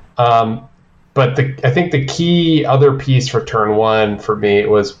 But I think the key other piece for turn one for me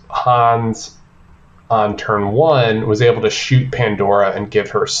was Hans on turn one was able to shoot Pandora and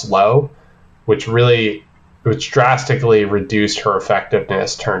give her slow, which drastically reduced her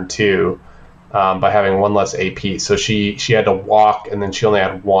effectiveness turn two by having one less AP. So she had to walk, and then she only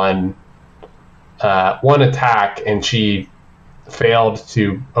had one attack, and she failed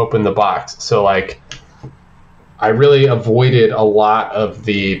to open the box. So like I really avoided a lot of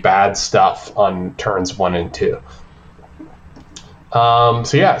the bad stuff on turns 1 and 2.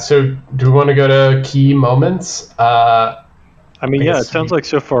 So do we want to go to key moments? It sounds like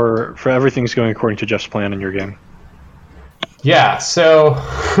so far for everything's going according to Jeff's plan in your game. Yeah, so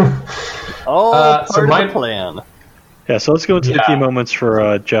part of the plan. Yeah, so let's go into the key moments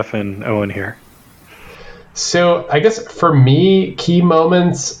for Jeff and Owen here. So I guess for me, key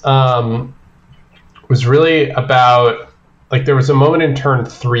moments was really about, like, there was a moment in turn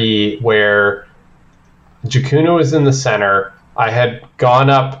 3 where Jakuna was in the center. I had gone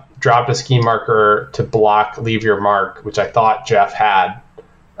up, dropped a ski marker to block Leave Your Mark, which I thought Jeff had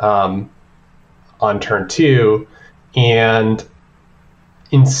on turn 2. And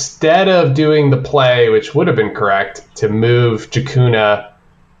instead of doing the play, which would have been correct, to move Jakuna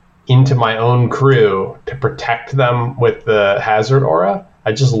into my own crew to protect them with the Hazard Aura,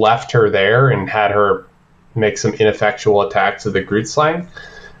 I just left her there and had her make some ineffectual attacks with the Grootslang,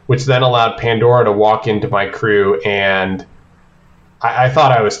 which then allowed Pandora to walk into my crew, and I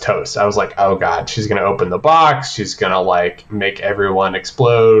thought I was toast. I was like, oh god, she's going to open the box, she's going to like make everyone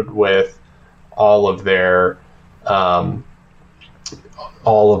explode with all of their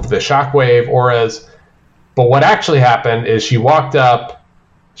all of the shockwave auras. But what actually happened is she walked up,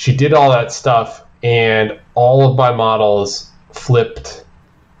 she did all that stuff, and all of my models flipped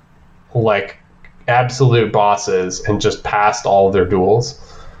like absolute bosses and just passed all of their duels.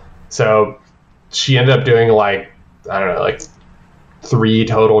 So she ended up doing like 3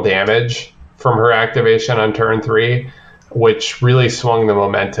 total damage from her activation on turn 3, which really swung the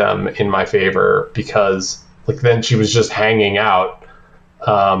momentum in my favor because like then she was just hanging out.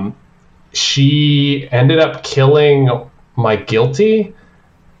 She ended up killing my Guilty,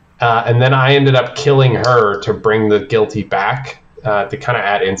 and then I ended up killing her to bring the Guilty back to kind of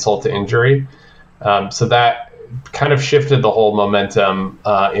add insult to injury. So that kind of shifted the whole momentum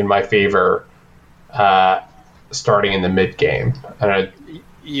in my favor starting in the mid game. I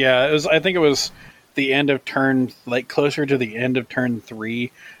think it was the end of turn, like closer to the end of turn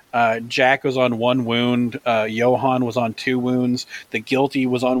 3. Jack was on 1 wound, Johan was on 2 wounds, the Guilty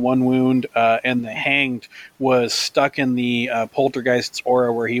was on 1 wound, and the Hanged was stuck in the Poltergeist's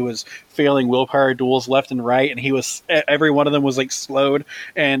aura where he was failing willpower duels left and right, and every one of them was like slowed,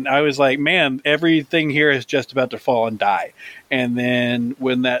 and I was like, man, everything here is just about to fall and die. And then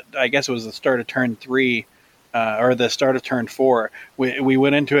when I guess it was the start of turn 3, or the start of turn 4, we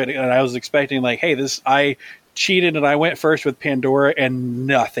went into it, and I was expecting like, hey, I cheated and I went first with Pandora and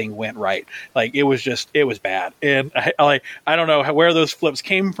nothing went right. Like it was bad. And I don't know where those flips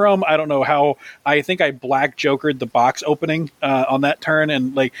came from. I don't know how. I think I black jokered the box opening on that turn,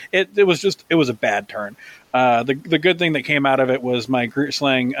 and like it was a bad turn. The good thing that came out of it was my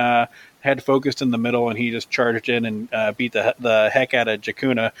Grootslang had focused in the middle, and he just charged in and beat the heck out of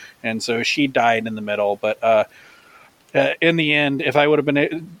Jakuna, and so she died in the middle. But in the end, if I would have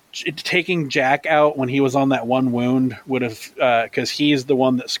been taking Jack out when he was on that 1 wound, would have, because he's the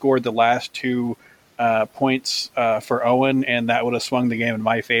one that scored the last 2 points for Owen, and that would have swung the game in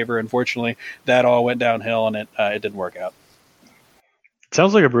my favor. Unfortunately, that all went downhill, and it didn't work out.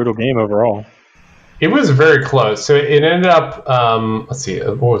 Sounds like a brutal game overall. It was very close. So it ended up, let's see,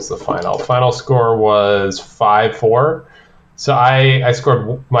 what was the final? Final score was 5-4. So I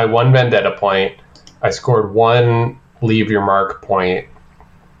scored my 1 vendetta point. I scored 1 leave your mark point.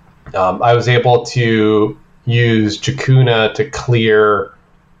 I was able to use Jakuna to clear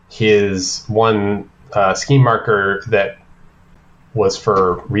his 1 scheme marker that was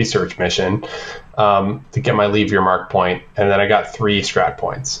for research mission to get my leave your mark point, and then I got 3 strat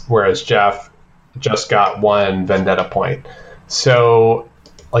points, whereas Jeff just got 1 vendetta point. So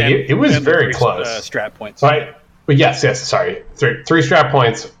it was very close. Strat points, right? But yes, sorry, 3 strat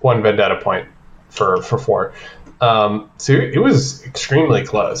points, 1 vendetta point for 4. So it was extremely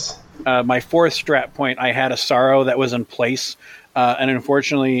close. My 4th strat point, I had a Sorrow that was in place. And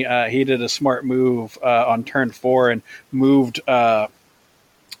unfortunately, he did a smart move on turn 4 and moved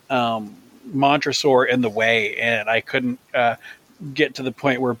Montresor in the way, and I couldn't get to the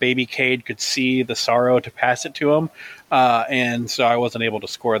point where Baby Cade could see the Sorrow to pass it to him, and so I wasn't able to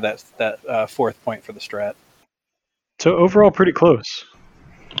score that 4th point for the strat. So overall, pretty close.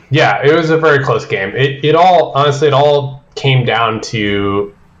 Yeah, it was a very close game. It all came down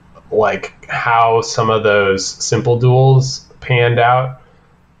to like how some of those simple duels panned out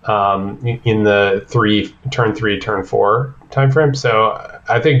in the turn 3, turn 4 time frame. So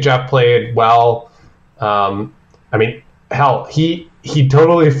I think Jeff played well. I mean, hell, he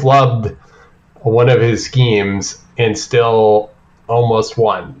totally flubbed one of his schemes and still almost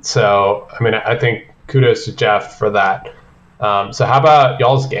won. So I mean, I think kudos to Jeff for that. So how about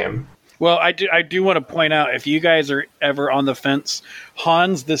y'all's game? Well, I do want to point out, if you guys are ever on the fence,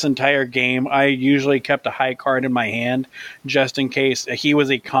 Hans, this entire game, I usually kept a high card in my hand just in case. He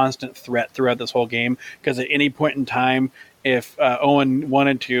was a constant threat throughout this whole game, because at any point in time, if Owen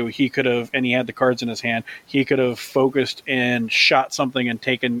wanted to, he could have, and he had the cards in his hand, he could have focused and shot something and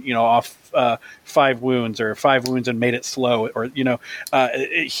taken, off 5 wounds or 5 wounds and made it slow, or,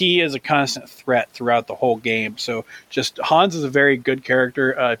 he is a constant threat throughout the whole game. So just Hans is a very good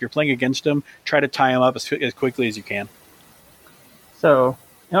character. If you're playing against him, try to tie him up as quickly as you can. So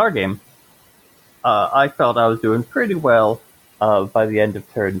in our game, I felt I was doing pretty well by the end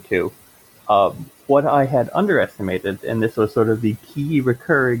of turn 2. What I had underestimated, and this was sort of the key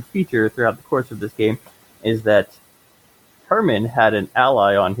recurring feature throughout the course of this game, is that Herman had an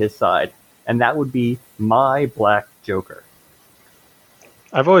ally on his side, and that would be my Black Joker.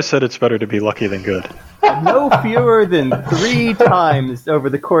 I've always said it's better to be lucky than good. No fewer than 3 times over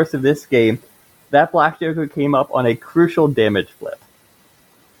the course of this game, that Black Joker came up on a crucial damage flip.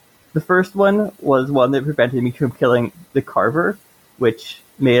 The first one was one that prevented me from killing the Carver, which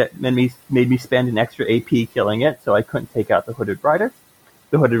made me spend an extra AP killing it, so I couldn't take out the Hooded Rider.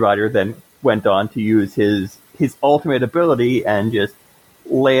 The Hooded Rider then went on to use his ultimate ability and just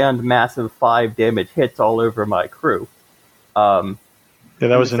land massive 5 damage hits all over my crew. Yeah,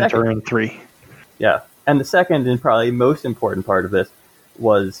 that was in turn 3. Yeah, and the second and probably most important part of this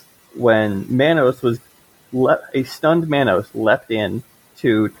was when a stunned Manos leapt in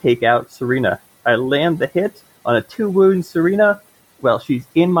to take out Serena. I land the hit on a 2-wound Serena. Well, she's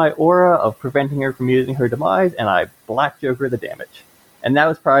in my aura of preventing her from using her demise, and I Black Joker the damage. And that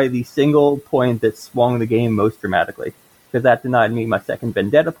was probably the single point that swung the game most dramatically, because that denied me my second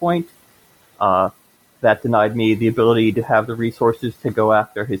Vendetta point. That denied me the ability to have the resources to go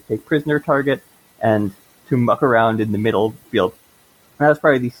after his take prisoner target and to muck around in the middle field. And that was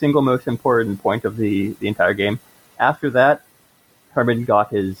probably the single most important point of the entire game. After that, Herman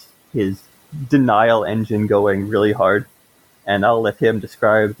got his denial engine going really hard, and I'll let him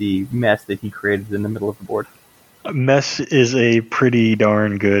describe the mess that he created in the middle of the board. Mess is a pretty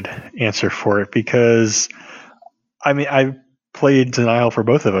darn good answer for it, because, I mean, I played denial for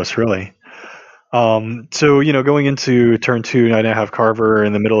both of us, really. So, going into turn 2, I now have Carver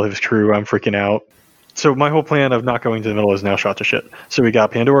in the middle of his crew. I'm freaking out. So my whole plan of not going to the middle is now shot to shit. So we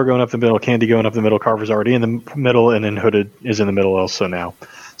got Pandora going up the middle, Candy going up the middle, Carver's already in the middle, and then Hooded is in the middle also now.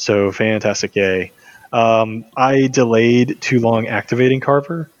 So fantastic, yay. I delayed too long activating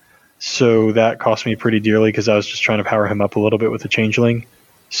Carver, so that cost me pretty dearly because I was just trying to power him up a little bit with the Changeling.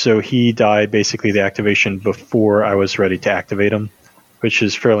 So he died basically the activation before I was ready to activate him, which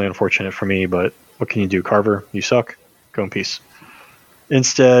is fairly unfortunate for me, but what can you do, Carver? You suck. Go in peace.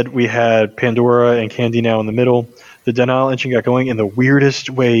 Instead, we had Pandora and Candy now in the middle. The denial engine got going in the weirdest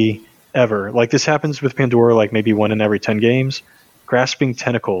way ever. Like, this happens with Pandora like maybe 1 in every 10 games. Grasping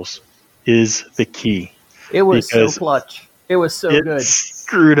Tentacles is the key. It was so clutch. It was so good.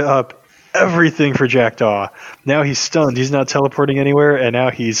 Screwed up everything for Jackdaw. Now he's stunned. He's not teleporting anywhere, and now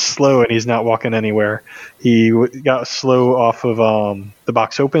he's slow and he's not walking anywhere. He got slow off of the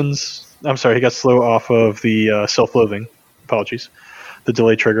box opens. I'm sorry, he got slow off of the self-loathing. Apologies. The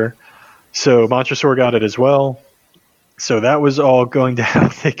delay trigger. So Montresor got it as well. So that was all going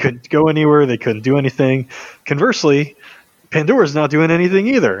down. They couldn't go anywhere. They couldn't do anything. Conversely, Pandora's not doing anything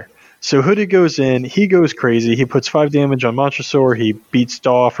either. So Hooded goes in. He goes crazy. He puts 5 damage on Montresor. He beats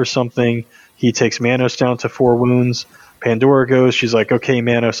Daw for something. He takes Manos down to 4 wounds. Pandora goes. She's like, okay,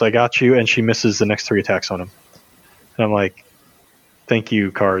 Manos, I got you. And she misses the next 3 attacks on him. And I'm like, thank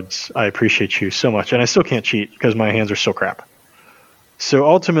you, cards. I appreciate you so much. And I still can't cheat because my hands are so crap. So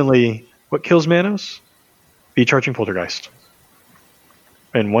ultimately, what kills Manos? The Charging Poltergeist.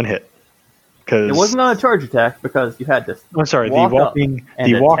 In 1 hit. It wasn't on a charge attack because you had to. I'm sorry,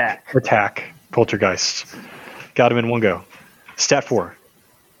 the walk attack Poltergeist. Got him in 1 go. Stat 4.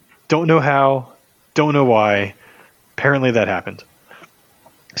 Don't know how, don't know why. Apparently that happened.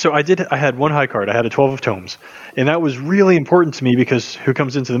 So I had 1 high card. I had a 12 of Tomes. And that was really important to me because who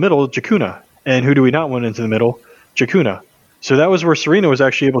comes into the middle? Jakuna. And who do we not want into the middle? Jakuna. So that was where Serena was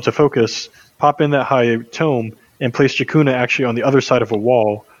actually able to focus, pop in that high tome, and place Jakuna actually on the other side of a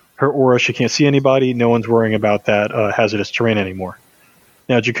wall. Her aura, she can't see anybody. No one's worrying about that hazardous terrain anymore.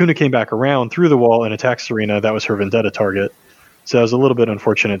 Now, Jakuna came back around through the wall and attacked Serena. That was her vendetta target. So that was a little bit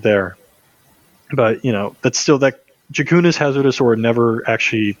unfortunate there. But, that's still that Jakuna's hazardous aura never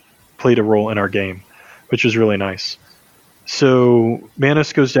actually played a role in our game, which was really nice. So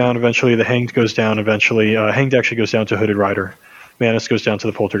Manos goes down eventually. The Hanged goes down eventually. Hanged actually goes down to Hooded Rider. Manos goes down to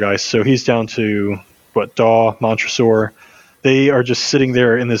the Poltergeist. So he's down to, Daw, Montresor. They are just sitting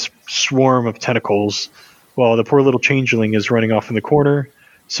there in this swarm of tentacles while the poor little changeling is running off in the corner.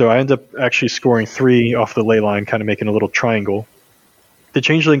 So I end up actually scoring 3 off the ley line, kind of making a little triangle. The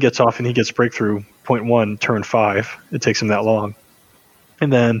changeling gets off and he gets breakthrough 0.1, turn 5. It takes him that long.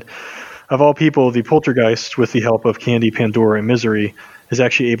 And then, of all people, the Poltergeist, with the help of Candy, Pandora, and Misery, is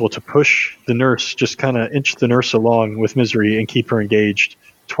actually able to push the nurse, just kind of inch the nurse along with Misery and keep her engaged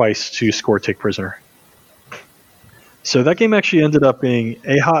twice to score Take Prisoner. So that game actually ended up being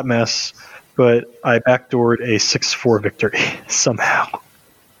a hot mess, but I backdoored a 6-4 victory somehow.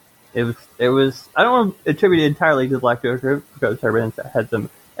 It was. I don't want to attribute it entirely to Black Joker because Turbulence had some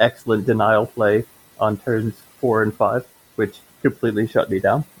excellent denial play on turns 4 and 5, which completely shut me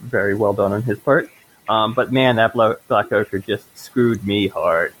down. Very well done on his part. But man, that Black Joker just screwed me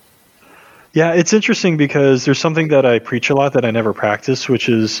hard. Yeah, it's interesting because there's something that I preach a lot that I never practice, which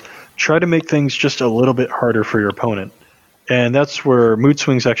is try to make things just a little bit harder for your opponent. And that's where Mood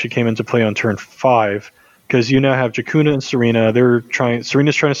Swings actually came into play on turn 5, because you now have Jakuna and Serena.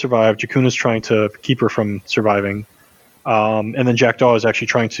 Serena's trying to survive. Jakuna's trying to keep her from surviving. And then Jackdaw is actually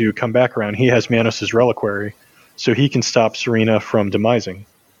trying to come back around. He has Manos' Reliquary, so he can stop Serena from demising.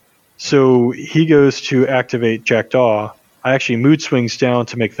 So he goes to activate Jackdaw. I actually Mood Swings down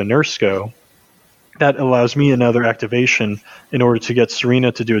to make the nurse go. That allows me another activation in order to get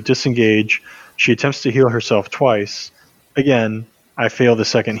Serena to do a disengage. She attempts to heal herself twice. Again, I fail the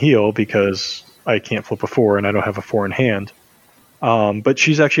second heal because I can't flip a 4 and I don't have a 4 in hand. But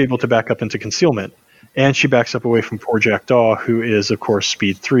she's actually able to back up into concealment. And she backs up away from poor Jackdaw, who is, of course,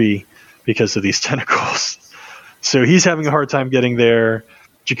 speed 3 because of these tentacles. So he's having a hard time getting there.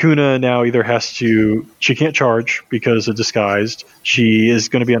 Jakuna now either she can't charge because of Disguised. She is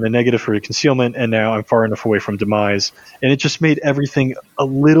going to be on a negative for concealment, and now I'm far enough away from Demise. And it just made everything a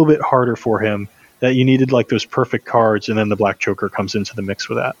little bit harder for him that you needed like those perfect cards, and then the Black Joker comes into the mix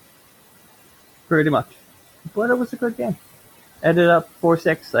with that. Pretty much. But it was a good game. Ended up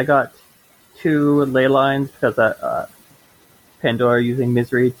 4-6. I got 2 ley lines because Pandora using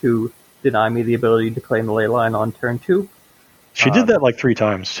Misery to deny me the ability to claim the ley line on turn 2. She did that like 3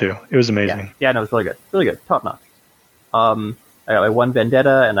 times, too. It was amazing. Yeah, no, it was really good. Really good. Top notch. I got like 1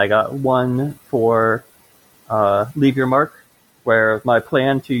 Vendetta, and I got 1 for Leave Your Mark, where my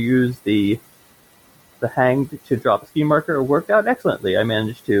plan to use the Hanged to drop a ski marker worked out excellently. I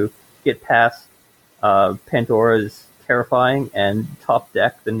managed to get past Pandora's Terrifying and top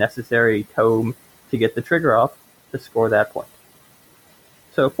deck the necessary tome to get the trigger off to score that point.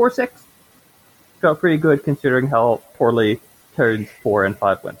 So 4-6. Felt pretty good considering how poorly turns 4 and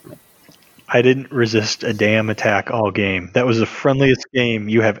 5 went for me. I didn't resist a damn attack all game. That was the friendliest game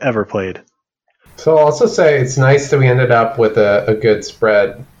you have ever played. So I'll also say it's nice that we ended up with a good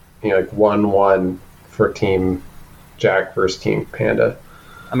spread, like 1-1 for Team Jack versus Team Panda.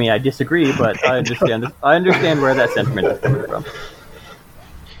 I mean, I disagree, but I understand. I understand where that sentiment is coming from.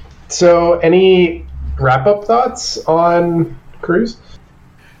 So, any wrap-up thoughts on Cruise?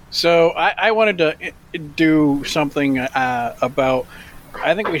 So I wanted to do something about.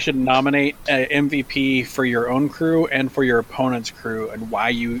 I think we should nominate an MVP for your own crew and for your opponent's crew, and why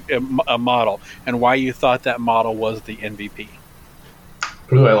you a model and why you thought that model was the MVP.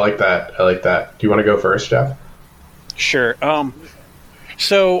 Ooh, I like that. I like that. Do you want to go first, Jeff? Sure.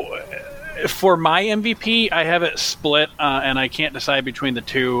 So for my MVP, I have it split, and I can't decide between the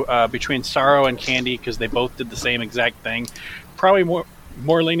two, between Sorrow and Candy, because they both did the same exact thing. Probably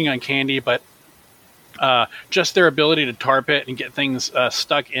more leaning on Candy, but just their ability to tarp it and get things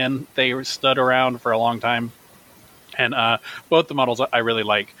stuck in. They stood around for a long time, and both the models I really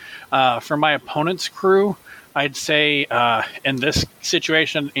like. For my opponent's crew, I'd say in this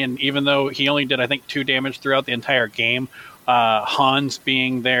situation, and even though he only did, I think, 2 damage throughout the entire game, Hans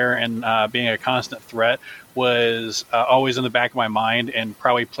being there and being a constant threat was always in the back of my mind, and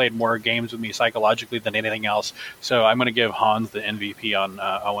probably played more games with me psychologically than anything else. So I'm going to give Hans the MVP on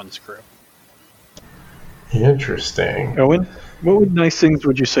Owen's crew. Interesting. Owen, what nice things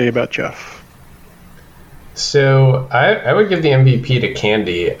would you say about Jeff? So I would give the MVP to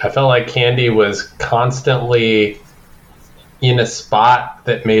Candy. I felt like Candy was constantly in a spot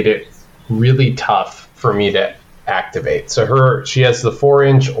that made it really tough for me to activate. So she has the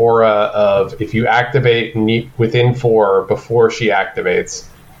 4-inch aura of, if you activate within 4 before she activates,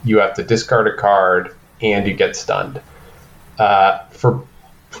 you have to discard a card and you get stunned.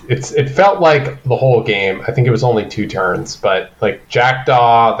 It felt like the whole game. I think it was only 2 turns, but like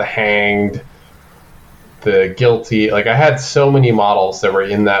Jackdaw, the Hanged, the Guilty, like I had so many models that were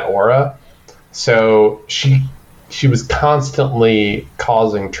in that aura. So she was constantly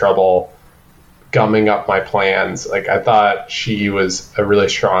causing trouble, gumming up my plans. Like I thought she was a really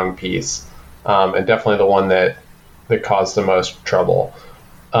strong piece, and definitely the one that caused the most trouble.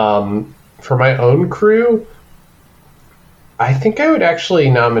 For my own crew, I think I would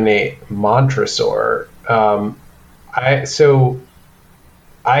actually nominate Montresor.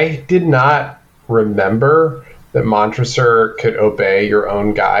 I did not remember that Montresor could obey your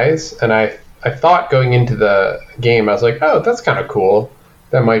own guys, and I thought going into the game, I was like, oh, that's kind of cool.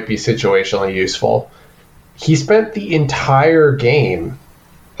 That might be situationally useful. He spent the entire game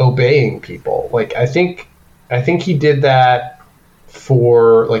obeying people. Like I think he did that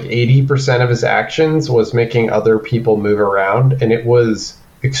for like 80% of his actions was making other people move around, and it was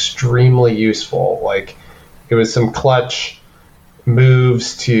extremely useful. Like it was some clutch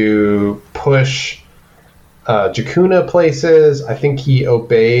moves to push Jakuna places. I think he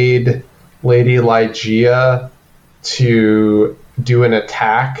obeyed Lady Lygia to do an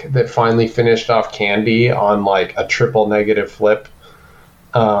attack that finally finished off Candy on like a triple negative flip.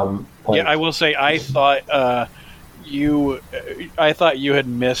 Yeah, I will say I thought you had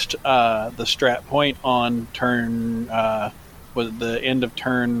missed the strat point on turn was the end of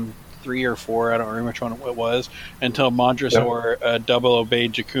turn 3 or 4, I don't remember which one it was, until Montresor double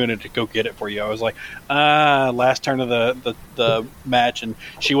obeyed Jakuna to go get it for you. I was like, last turn of the match, and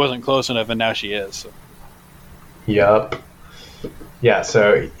she wasn't close enough, and now she is. So. Yep. Yeah,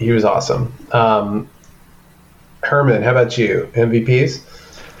 so he was awesome. Herman, how about you? MVPs?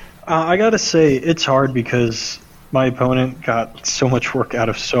 I gotta say, it's hard because my opponent got so much work out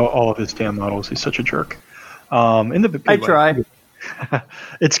of all of his damn models. He's such a jerk. I try.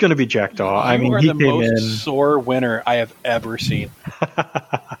 It's going to be Jackdaw. I mean, he came in. You are the most sore winner I have ever seen.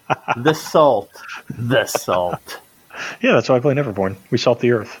 The salt. Yeah, that's why I play Neverborn. We salt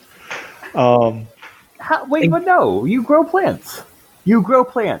the earth. But no, you grow plants.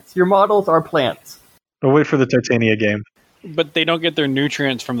 Your models are plants. I'll wait for the Titania game. But they don't get their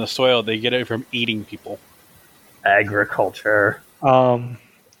nutrients from the soil. They get it from eating people. Agriculture.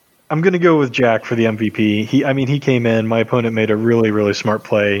 I'm going to go with Jack for the MVP. He came in. My opponent made a really, really smart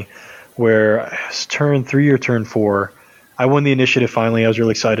play where it was turn 3 or turn 4. I won the initiative finally. I was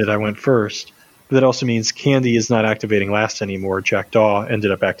really excited. I went first. But that also means Candy is not activating last anymore. Jackdaw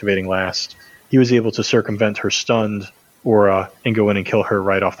ended up activating last. He was able to circumvent her stunned aura and go in and kill her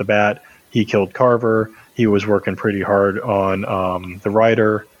right off the bat. He killed Carver. He was working pretty hard on the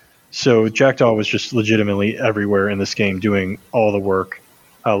Rider. So Jackdaw was just legitimately everywhere in this game doing all the work.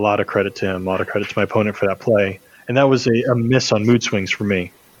 A lot of credit to him, a lot of credit to my opponent for that play. And that was a miss on mood swings for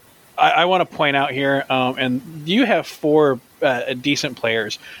me. I want to point out here, and you have 4 decent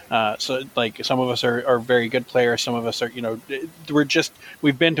players. So, like, some of us are very good players. Some of us are,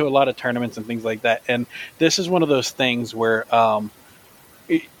 we've been to a lot of tournaments and things like that. And this is one of those things where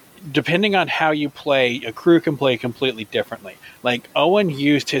depending on how you play, a crew can play completely differently. Like Owen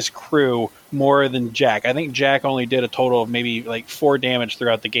used his crew more than Jack. I think Jack only did a total of maybe like 4 damage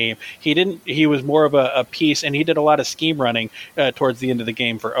throughout the game. He was more of a piece, and he did a lot of scheme running towards the end of the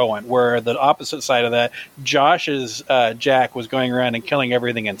game for Owen, where the opposite side of that, Josh's Jack was going around and killing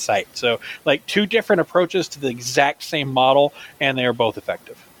everything in sight. So like 2 different approaches to the exact same model, and they are both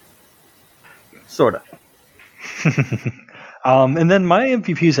effective. Sort of. And then my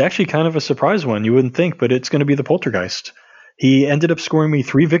MVP is actually kind of a surprise one. You wouldn't think, but it's going to be the Poltergeist. He ended up scoring me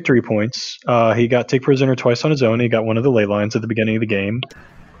 3 victory points. He got Take Prisoner twice on his own. He got one of the ley lines at the beginning of the game.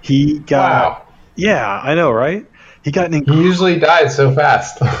 He got... Wow. Yeah, I know, right? He got an... He usually dies so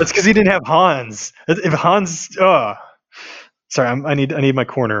fast. That's because he didn't have Hans. If Hans... Sorry, I need my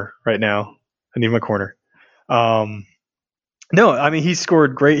corner right now. I need my corner. No, I mean, he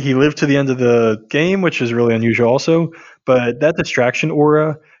scored great. He lived to the end of the game, which is really unusual also. But that distraction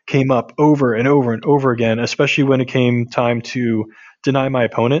aura came up over and over and over again, especially when it came time to deny my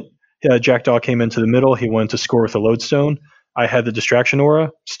opponent. Jackdaw came into the middle. He wanted to score with a lodestone. I had the distraction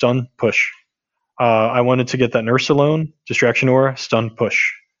aura, stun, push. I wanted to get that nurse alone, distraction aura, stun, push.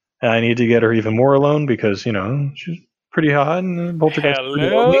 And I needed to get her even more alone because, she's pretty hot and Poltergeist.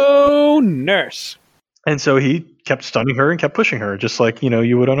 Hello, nurse. And so he kept stunning her and kept pushing her, just like,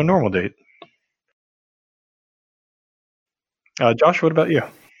 you would on a normal date. Josh, what about you?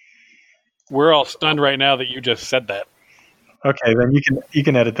 We're all stunned right now that you just said that. Okay, then you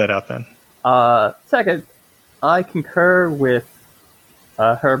can edit that out then. Second, I concur with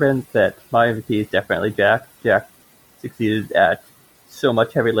Herman that my MVP is definitely Jack. Jack succeeded at so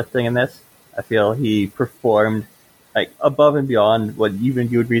much heavy lifting in this. I feel he performed above and beyond what even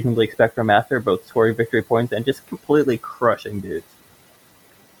you would reasonably expect from Master, both scoring victory points and just completely crushing dudes.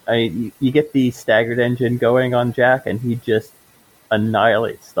 You get the staggered engine going on Jack, and he just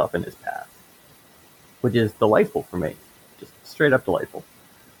annihilates stuff in his path, which is delightful for me. Just straight up delightful.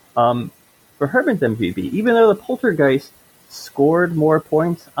 For Herman's MVP, even though the Poltergeist scored more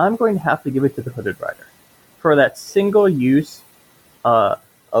points, I'm going to have to give it to the Hooded Rider. For that single use of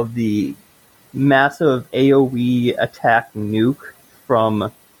the massive AoE attack nuke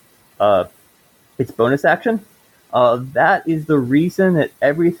from its bonus action, that is the reason that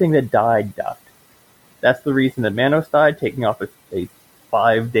everything that died. That's the reason that Manos died, taking off a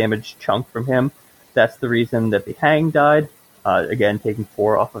 5 damage chunk from him. That's the reason that the Hang died, again taking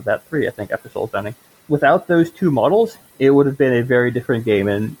 4 off of that 3, I think, after Soul Bending. Without those 2 models, it would have been a very different game,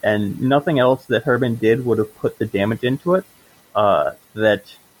 and nothing else that Herman did would have put the damage into it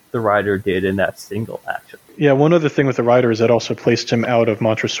that the Rider did in that single action. Yeah, one other thing with the Rider is that also placed him out of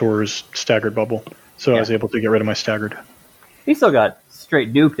Montresor's staggered bubble, so yeah. I was able to get rid of my staggered. He still got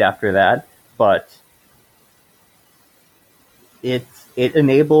straight nuked after that, but it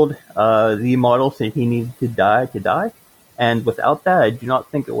enabled the models that he needed to die, and without that, I do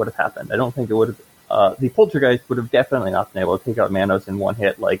not think it would have happened. I don't think it would have... the Poltergeist would have definitely not been able to take out Manos in one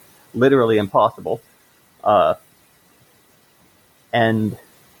hit, literally impossible. And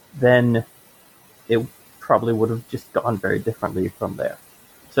then it probably would have just gone very differently from there.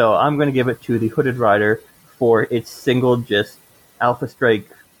 So I'm going to give it to the Hooded Rider for its single just Alpha Strike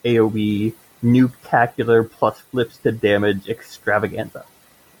AoE nuke-tacular plus flips to damage extravaganza.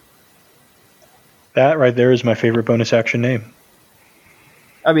 That right there is my favorite bonus action name.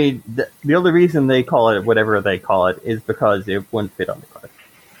 I mean, the only reason they call it whatever they call it is because it wouldn't fit on the card.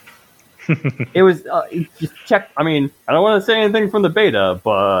 It was just check. I mean, I don't want to say anything from the beta,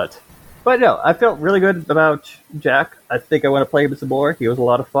 but no, I felt really good about Jack. I think I want to play him some more. He was a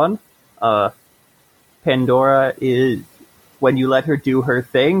lot of fun. Pandora is, when you let her do her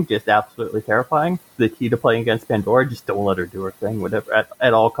thing, just absolutely terrifying. The key to playing against Pandora: just don't let her do her thing. Whatever,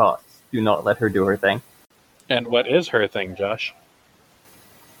 at all costs, do not let her do her thing. And what is her thing, Josh?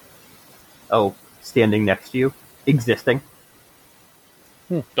 Oh, standing next to you, existing.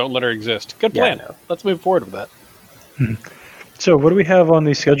 Don't let her exist. Good plan. Yeah, Let's move forward with that. So what do we have on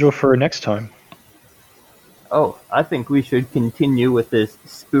the schedule for next time? Oh, I think we should continue with this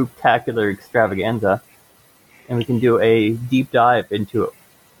spooktacular extravaganza, and we can do a deep dive into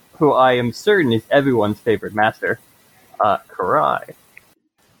who I am certain is everyone's favorite master, Karai.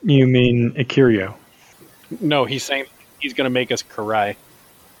 You mean Akirio? No, he's saying he's going to make us Karai.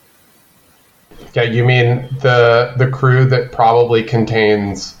 Yeah, you mean the crew that probably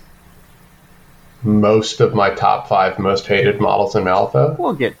contains most of my top 5 most hated models in Malifaux?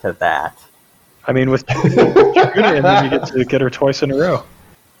 We'll get to that. I mean, with Jakuna, and then you get to get her twice in a row.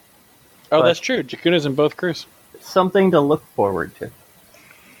 Oh, that's true. Jakuna's in both crews. Something to look forward to.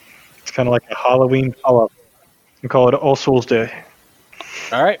 It's kind of like a Halloween call-up. We call it All Souls Day.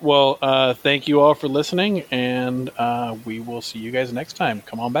 All right. Well, thank you all for listening, and we will see you guys next time.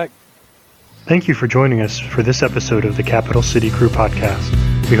 Come on back. Thank you for joining us for this episode of the Capital City Crew podcast.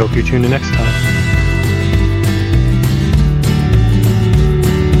 We hope you tune in next time.